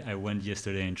me. I went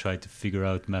yesterday and tried to figure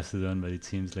out Mastodon, but it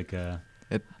seems like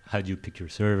how do you pick your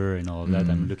server and all of that?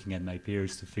 I'm looking at my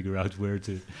peers to figure out where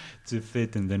to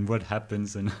fit and then what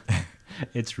happens, and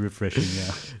it's refreshing.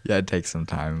 It takes some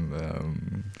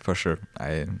time for sure.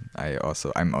 I'm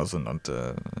also not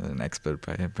an expert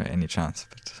by any chance,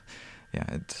 but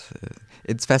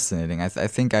it's fascinating. I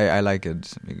think I like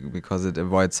it because it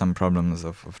avoids some problems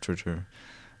of Twitter.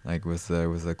 Like with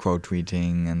the quote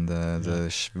tweeting and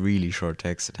the really short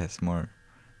text, it has more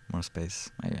space.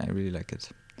 I really like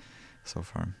it so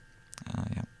far.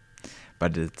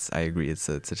 But I agree, it's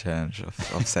a challenge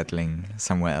of settling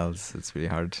somewhere else. It's really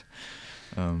hard.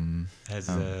 As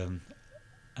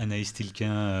Anaïs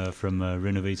Tilquin from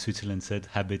Renovate Switzerland said,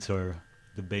 habits are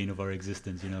the bane of our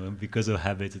existence. Because of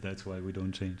habits, that's why we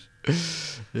don't change.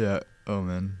 Oh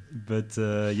man. But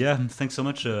thanks so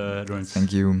much, Lawrence.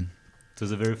 Thank you. It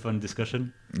was a very fun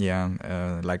discussion.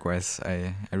 Likewise.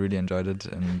 I really enjoyed it,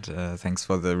 and thanks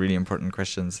for the really important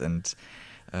questions and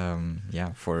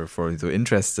for the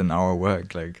interest in our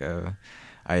work. Like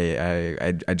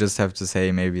I just have to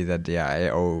say maybe that I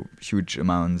owe huge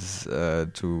amounts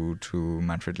to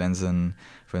Manfred Lenzen,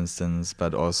 for instance,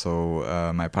 but also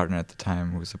my partner at the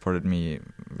time who supported me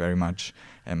very much,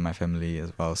 and my family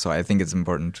as well. So I think it's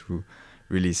important to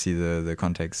really see the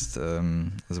context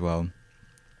as well.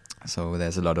 So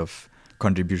there's a lot of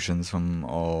contributions from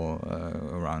all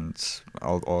around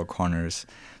all corners,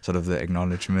 sort of the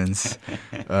acknowledgements,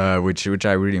 which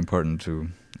are really important to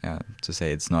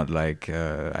say. It's not like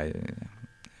I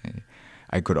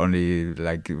could only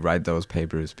like write those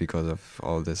papers because of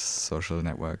all this social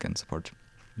network and support.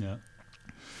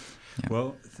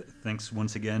 Well, thanks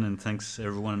once again, and thanks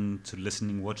everyone to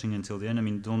listening, watching until the end. I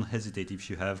mean, don't hesitate if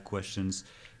you have questions,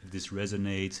 if this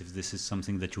resonates, if this is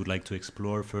something that you would like to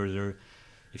explore further,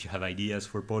 if you have ideas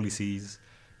for policies,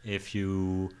 if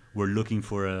you were looking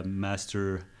for a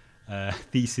master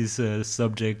thesis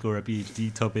subject or a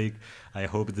PhD topic. I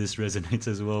hope this resonates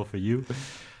as well for you.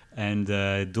 And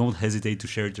don't hesitate to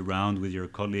share it around with your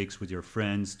colleagues, with your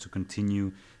friends, to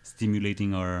continue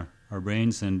stimulating our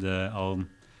brains. And I'll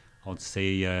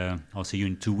see you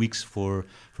in 2 weeks for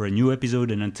a new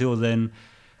episode. And until then,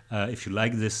 if you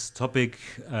like this topic,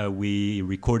 we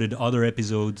recorded other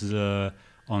episodes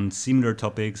on similar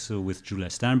topics with Julia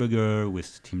Sternberger,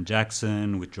 with Tim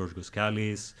Jackson, with George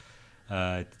Goskalis,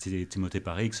 Timothée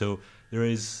Parikh. So there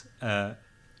is a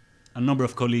number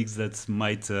of colleagues that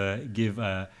might give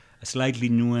a slightly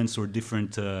nuanced or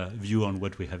different view on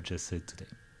what we have just said today.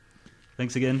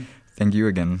 Thanks again. Thank you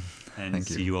again. And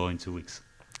see you all in 2 weeks.